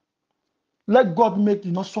 Let God make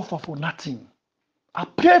you not suffer for nothing." I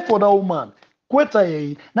pray for that woman. Quetta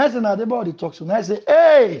here. Now I say, "Now the boy talks to." Now I say,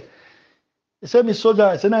 "Hey." He said, "Me soldier."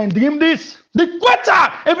 I said, "Now dream this. The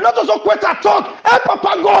Quetta. If not also Quetta talk, hey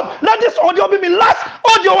Papa God, let this audio be my last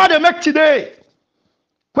audio what they make today."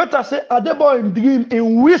 Quetta say, "Adebo in dream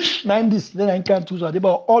in wish na this." Then I can't choose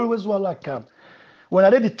Adebo always while I can. When I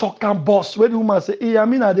did the talk and boss, when the woman say, "Hey, I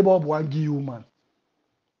mean Adebo Bwangi woman."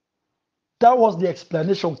 That was the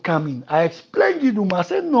explanation coming. I explained it to woman. I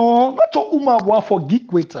said, "No, not to woman want for geek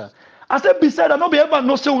Quetta." I said, "Beside, I don't be ever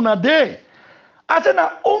no say una day." I said,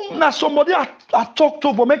 "Na somebody I talk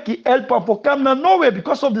to for make it help her for come na nowhere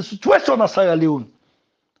because of the situation in Sierra Leone.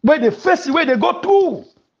 Where they face it, where they go through."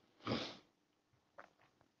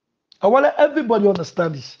 I want everybody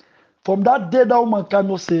understand this. From that day, that woman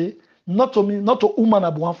cannot say, not to me, not to woman I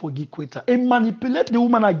want for Quetta. It manipulate the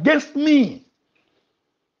woman against me.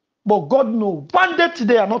 But God knows. One day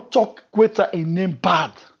today, I not talk Quetta a name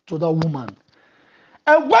bad to that woman.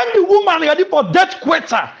 And when the woman ready for death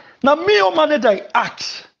Quetta, now me or manager I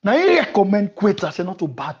ask. Now he recommend Quetta, say not a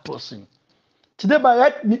bad person. Today by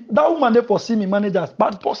right, that woman they foresee me manager as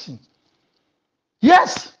bad person.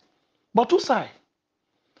 Yes, but who say?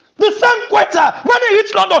 The same Quetta, when he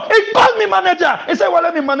reached London, he called me manager. He said, "Well,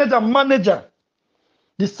 let me manager."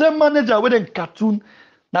 The same manager with a cartoon,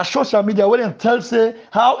 na social media, where they tell say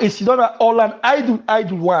how is he done all an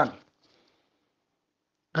idle one.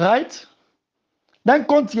 Right? Then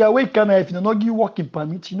country away can if you not give working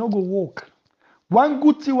permit, you not go work. One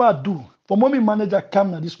good thing I do, for mommy manager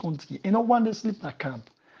come to this country, you know one day sleep na camp.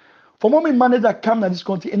 For mommy manager come to this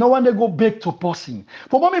country, you know one day go back to person.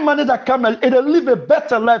 For mommy manager come and they live a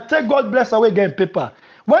better life. Take God bless away getting paper.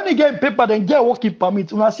 When he get paper, then get working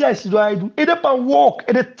permit. When I see I see what I do, it can work,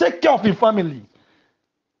 it take care of his family.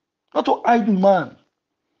 Not to idle man.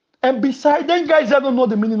 And besides, then guys don't know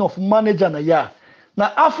the meaning of manager na yeah.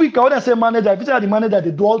 Now Africa, when I say manager, if you say the manager,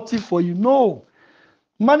 they do all things for you. No.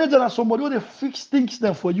 Manager is somebody who they fix things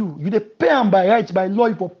them for you. You they pay them by right, by law,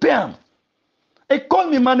 you for pay them. He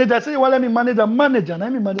called me manager. I said, "Well, let me manager. And I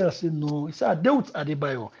manager said, "No." He said, "I dealt with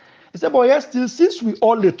Adebayo." He said, "But yes, still, since we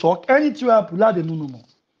all they talk, anything happen, let them know no more."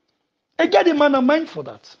 I get the man of mind for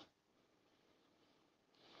that.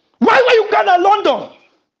 Why were you come to London?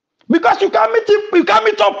 Because you can't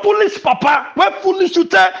meet up foolish papa. When foolish you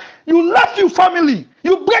tell, you left your family.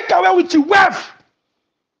 You break away with your wife.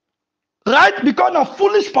 Right? Because a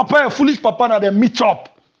foolish papa now they meet up.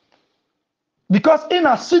 Because in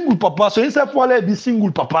a single papa, so instead of be single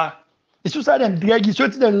papa, it's just like them drag you, so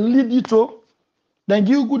it's then lead you to, then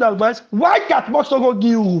give you good advice. Why Catbox don't go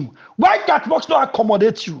give you room? Why Catbox don't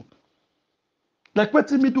accommodate you? Like what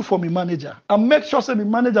me do for my manager? And make sure say my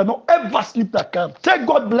manager don't ever sleep that camp. Take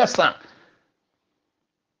God bless her.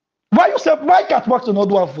 Why you say why Catbox don't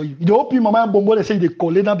do one for you? You hope you mama and bombo they say they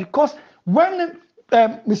call it now because when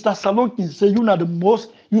Mr. Salone can say you are the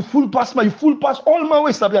most, you full pass all my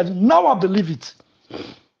ways. Now I believe it.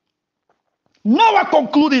 Now I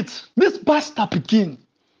conclude it. This pastor Pekin.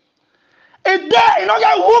 A day, he don't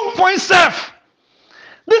get room for himself.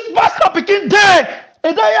 This pastor Pekin day,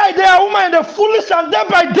 a day, a woman in the foolish and day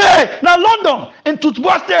by day. Now London, in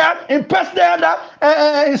Toothbrush there, in Pest there,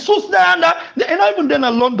 in Sus there, they're not even there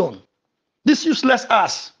in London. This useless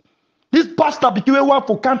ass. This pastor Pekin one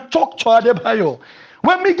for can't talk to Adebayo.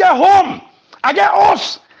 When we get home, I get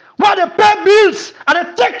house. Where they pay bills and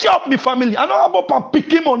they take care of my family. I don't have about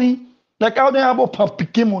picking money. Like how they have about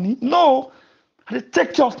picking money. No. I they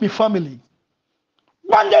take care of my family.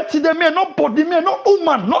 One day today, me, no body, me, no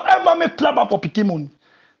woman, no ever me club for picking money.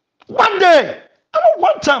 One day. I don't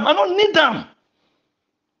want them. I don't need them.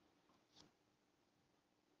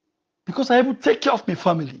 Because I have to take care of my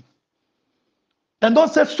family. And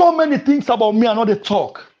don't say so many things about me and not they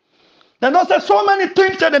talk. They don't say so many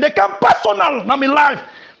things that they can personal in my life.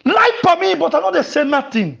 Life for me, but I know they say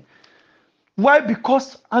nothing. Why?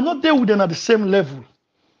 Because I know they with them at the same level.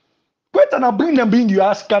 Wait and I bring your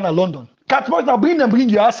ass can to London. Catbox, I bring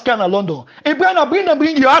your ass can to London. Abraham, I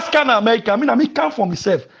bring your ass can to America. I mean, I come for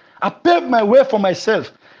myself. I pave my way for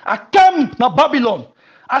myself. I came na Babylon.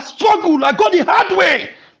 I struggle. I got the hard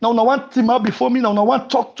way. Now, no one team up before me. Now, no one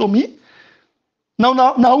talk to me. Now,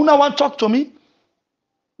 no one talk to me.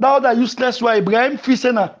 That other useless way, Ibrahim, if you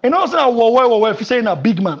say na, and also if you say na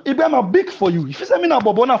big man, Ibrahim, I'm big for you. If you say me na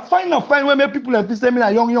bobo, na fine where make people if you say me na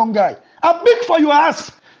young guy. I'm big for you,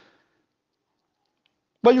 ass.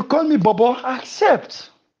 But you call me bobo, I accept.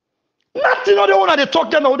 Nothing other one they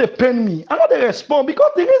talk now they pain me. I know they respond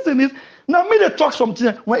because the reason is now me they talk something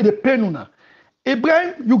when they pain you now.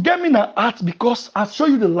 Ibrahim, you get me in the heart because I show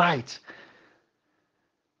you the light.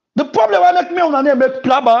 The problem I make me on a make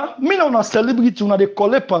plaba, me on a celebrity on they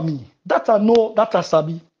collect for me. That I know, that I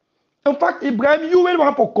sabi. In fact, Ibrahim, you will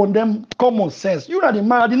want to condemn common sense. You are the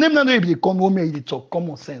man, the name now they come home here, they talk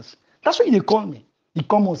common sense. That's what they call me, the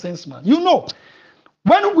common sense man. You know,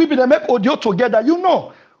 when we be they make audio together, you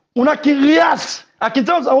know, una can react. I can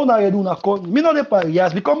tell you how I do una call me. Me not dey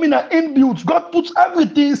react because me na inbuilt. God puts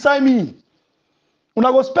everything inside me.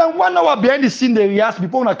 Una go spend 1 hour behind the scene they react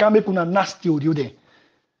before una can make una nasty audio there.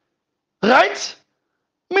 Right?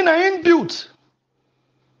 Me na inbuilt.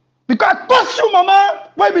 Because I curse you, mama.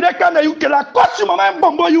 Why be that kind of you kill? I curse you, mama, and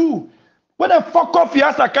bumble you. When they fuck off your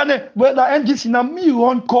ass, I can't. When the NGC na me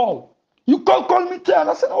run call. You call me tell.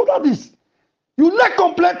 I said, how that is? You let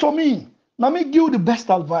complaint to me. Now me give you the best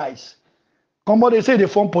advice. Come on, they say they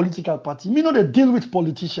form political party. Me know they deal with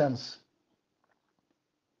politicians.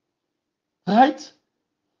 Right?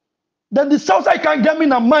 Then the South side can get me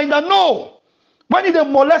in a mind that no. When they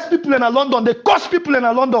molest people in London, they curse people in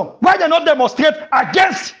London. Why they not demonstrate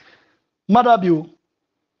against Madabio?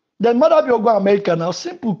 Then Madabio go America now.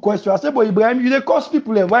 Simple question. I say, but Ibrahim, you they curse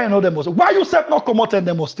people and why you not demonstrate? Why you self not come out and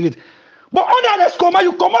demonstrate? But under this coma,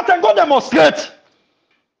 you come out and go demonstrate.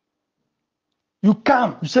 You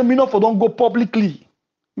can. You say me no for don't go publicly.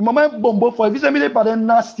 You might bomb for if you say me they but then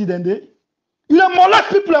nasty then they. You don't molest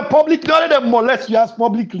people in public, not they molest you as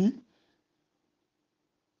publicly.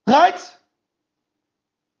 Right?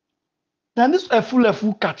 Then this a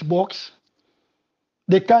full cat box.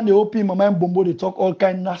 They can't they open my mind bombo, they talk all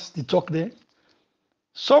kind nasty talk there.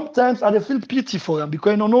 Sometimes I feel pity for them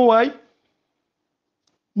because you don't know why.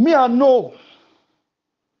 Me I know.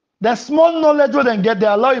 The small knowledge where they get, they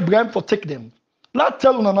allow Ibrahim to take them. Let's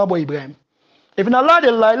tell you about Ibrahim. If you allow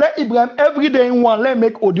the lie, let Ibrahim every day in one, let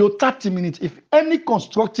make audio 30 minutes. If any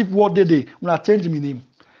constructive word they will change my name.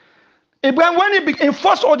 Ibrahim, when he in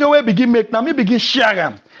first audio way begin make, now me begin share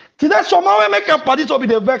them. Today, someone will make a party to be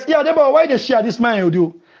the vex. Yeah, they why they share this man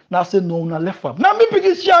audio. Now say no, na left up. Now me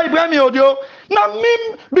begin share Ibrahim audio. Now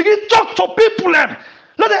me begin talk to people them.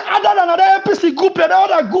 Let the other another APC group them, the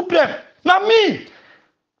other group them. Now me.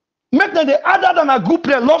 Make them the other than a group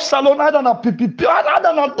there, Luv Salone, other than a PPP, other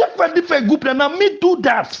than a different group there. Now me do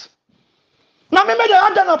that. Now me make the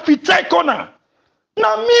other than a fit corner.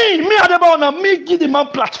 Now me at me give the man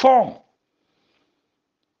platform.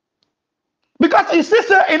 Because he says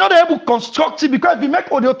you're not able to construct it because if you make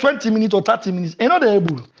audio 20 minutes or 30 minutes, you're not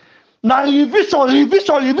able. Now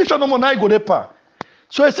revision no more now go there.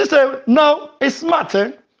 So he says now it's smart,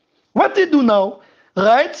 eh? What they do now,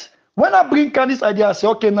 right? When I bring this idea, I say,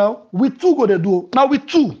 okay, now we two go to do. Now we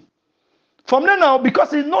two. From there now,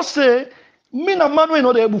 because he not say, me and man we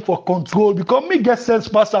not able for control because me get sense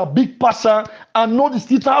passer, big passer, and know the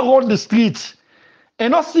street, I run the streets.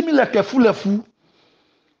 And not see me like a fool.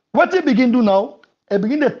 What they begin do now, they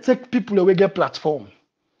begin to take people away get platform.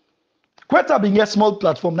 Quetta begin get small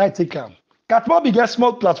platform, now take them. Catma begin get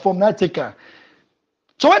small platform, now take them.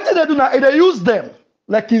 So what they do now, they use them.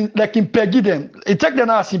 Like in Peggy them. It take them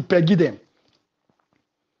as in Peggy them.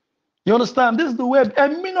 You understand? This is the way.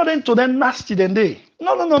 And me not into them nasty than they.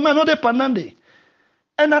 No, man, not they panande.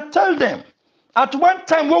 And I tell them, at one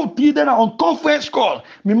time, we did them on conference call.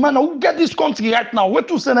 Me man, who get this country right now? Where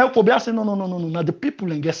to send help for me? I say, no. Now the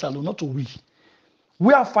people in Get Salone, not we.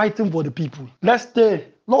 We are fighting for the people. Let's stay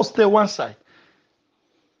one side.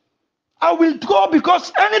 I will go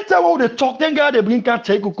because anytime they talk, then God they bring can't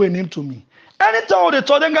take a name to me. Anytime they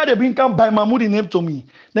talk, then God they bring come by Mahmoud name to me.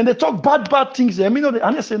 Then they talk bad things. I mean,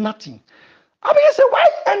 and they say nothing. I mean, I say, why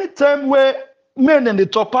anytime where men and they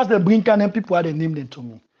talk past, they bring can and people are they name them to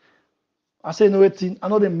me. I say, no, I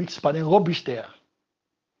know they mix but then rubbish there.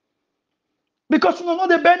 Because you know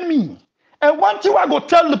they bend me. And one thing I go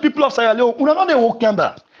tell the people of Sierra Leone, you know they walk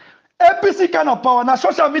under. APC kind of power, now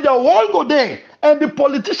social media will all go there. And the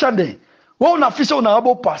politician there. When official on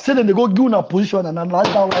about pass, say then they go give una position and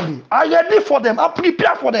like that one day. I ready for them. I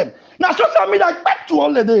prepare for them. Now social media back to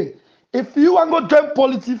all the day. If you want to go join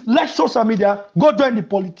politics, let social media go join the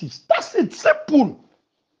politics. That's it. Simple.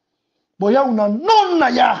 But yeah, una no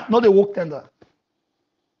ya, not the work tender.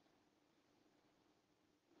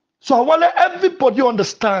 So I want everybody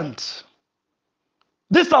understand.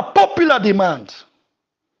 These are popular demand.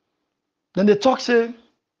 Then they talk say,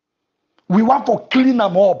 we want to clean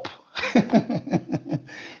them up.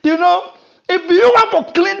 You know, if you want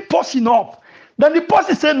to clean person up, then the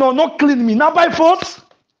person say, no, not clean me. Now by force.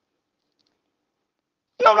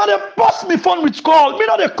 No, now they bust me phone with call. Me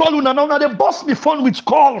not they call you now. Now they bust me phone with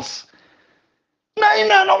calls. Now,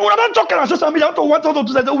 we're not talking on social media. What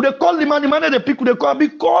to say? They call the man they pick who they call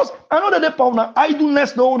because I know that they pound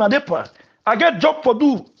idleness no one they part. I get job for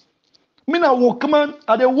do. Me na work man.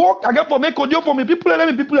 I they work. I get for make audio for me people. Let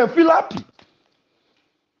me people feel happy.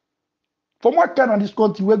 From what kind of this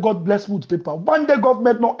country where God bless me with paper? One day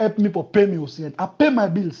government not help me for pay me. I pay my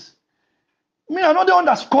bills. Me I know they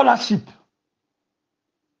under scholarship.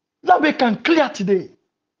 That way can clear today.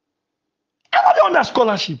 I know they under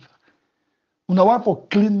scholarship. Una want for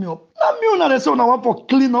clean me up. Now me una they say una want for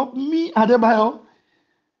clean up me Adebayo.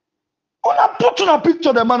 Una put on a picture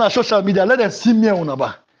of the man on social media. Let them see me una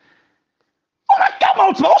ba. Una come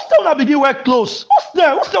out. What's there una begin wear clothes? What's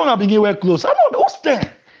there? What's there una begin wear clothes? I know what's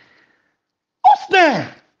there. What's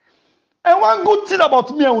there? And one good thing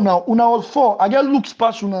about me una all four. I get looks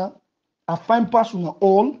past una. I find past una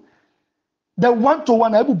all. The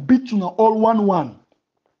 1-to-1 I will beat una all 1-1.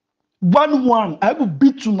 1-1 I will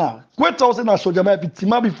beat una. Quite thousand I show Jama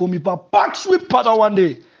Pitima before me. But back sweep powder one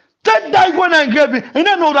day. Take that when I grab it. And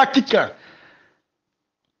then know that kicker.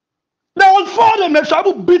 They all four them. I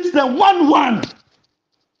will beat them 1-1.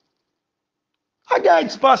 I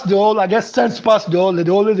get past the all. I get sense past the all.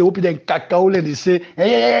 They always open them cacao and they say,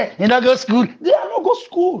 hey, and I go school. They are not go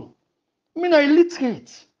school. I mean, I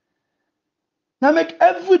illiterate. Now make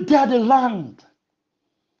every day the land.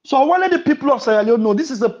 So I want the people of Sierra Leone know this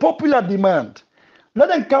is a popular demand. Let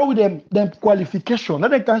them come with them qualification. Let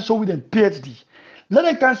them come show with them PhD. Let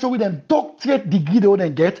them come show with them doctorate degree they want to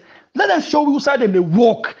get. Let them show you side them they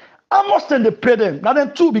work. How much then they pay them? Now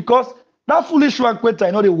them too because that foolish one queta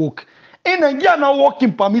I know they work. In Nigeria now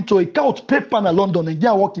working permit to a couch paper in London.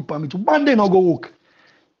 Nigeria working permit. One day no go work.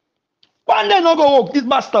 One day no go work. This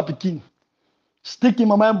master picking. Stick in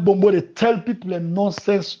my mind bombo. They tell people them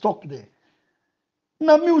nonsense talk there.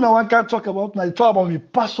 Now me una one can talk about now they talk about me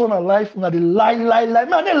personal life. Now they lie.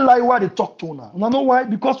 Man, they lie why they talk to una. You know why?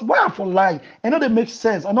 Because why for lie? I know they make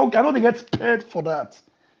sense. I know they get paid for that.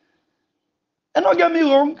 And don't get me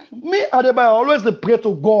wrong. Me Adebayo I always they pray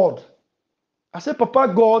to God. I say,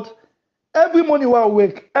 Papa God, every morning while I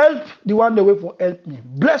wake, help the one they wait for help me.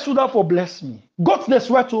 Bless you that for bless me. God the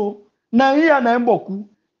sweat to na here na mboku.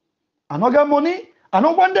 I don't get money. I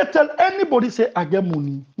don't want to tell anybody say I get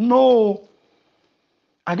money. No.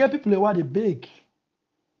 I get people where they beg.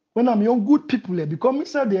 When I'm young, good people there, because me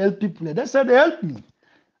say they help people there. They say they help me.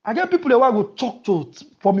 I get people where I go talk to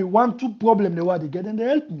for me 1-2 problem they want they get and they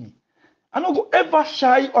help me. I don't go ever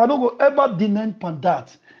shy or I don't go ever deny upon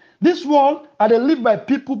that. This world, I they live by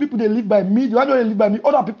people they live by me. You don't they live by me,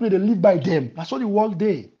 other people they live by them. That's all the world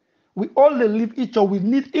day. We all they live each other, we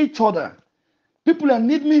need each other. People that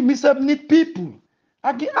need me, myself need people.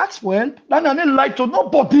 I can ask for help. Then I need lie to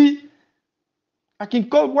nobody. I can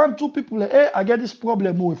call 1-2 people, like, hey, I get this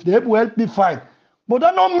problem. Oh, if they help me, fine. But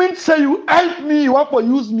that don't mean say you help me, you want to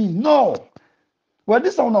use me. No. Well,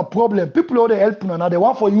 this is not a problem. People who they help you now, they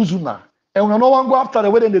want to use you now. And when no one go after the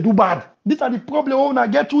way then they do bad. These are the problem when I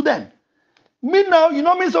get to them. Me now, you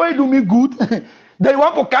know me, so they do me good. They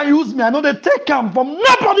want to can use me. I know they take them from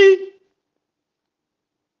nobody.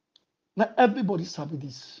 Now everybody sabi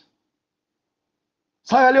this.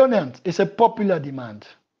 Sierra Leoneans is a popular demand.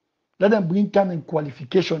 Let them bring kind and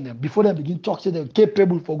qualification them before they begin talk. Say they're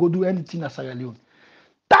capable for go do anything at Sierra Leone.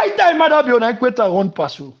 Tie mother be on equator run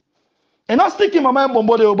pass you. And not sticking my mind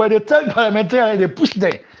bombo but they tell parliamentarian they push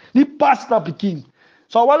them. The pastor picking.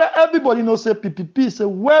 So while everybody knows say PPP is a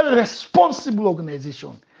well-responsible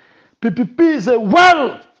organization. PPP is a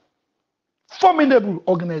well-formidable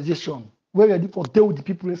organization. We're ready for deal with the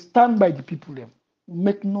people, stand by the people.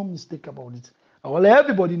 Make no mistake about it. I want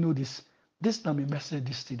everybody know this. This is my message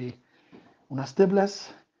this today. Una stay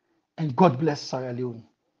blessed and God bless Sierra Leone.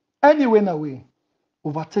 Anyway, na way,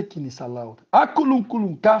 overtaking is allowed.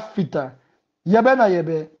 Akulun kafita. Yebe na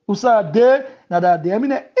yebe. Usa de na da de. I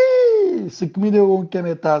mean, sikmide won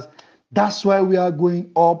kemetas. That's why we are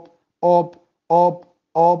going up, up, up,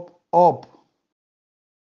 up, up.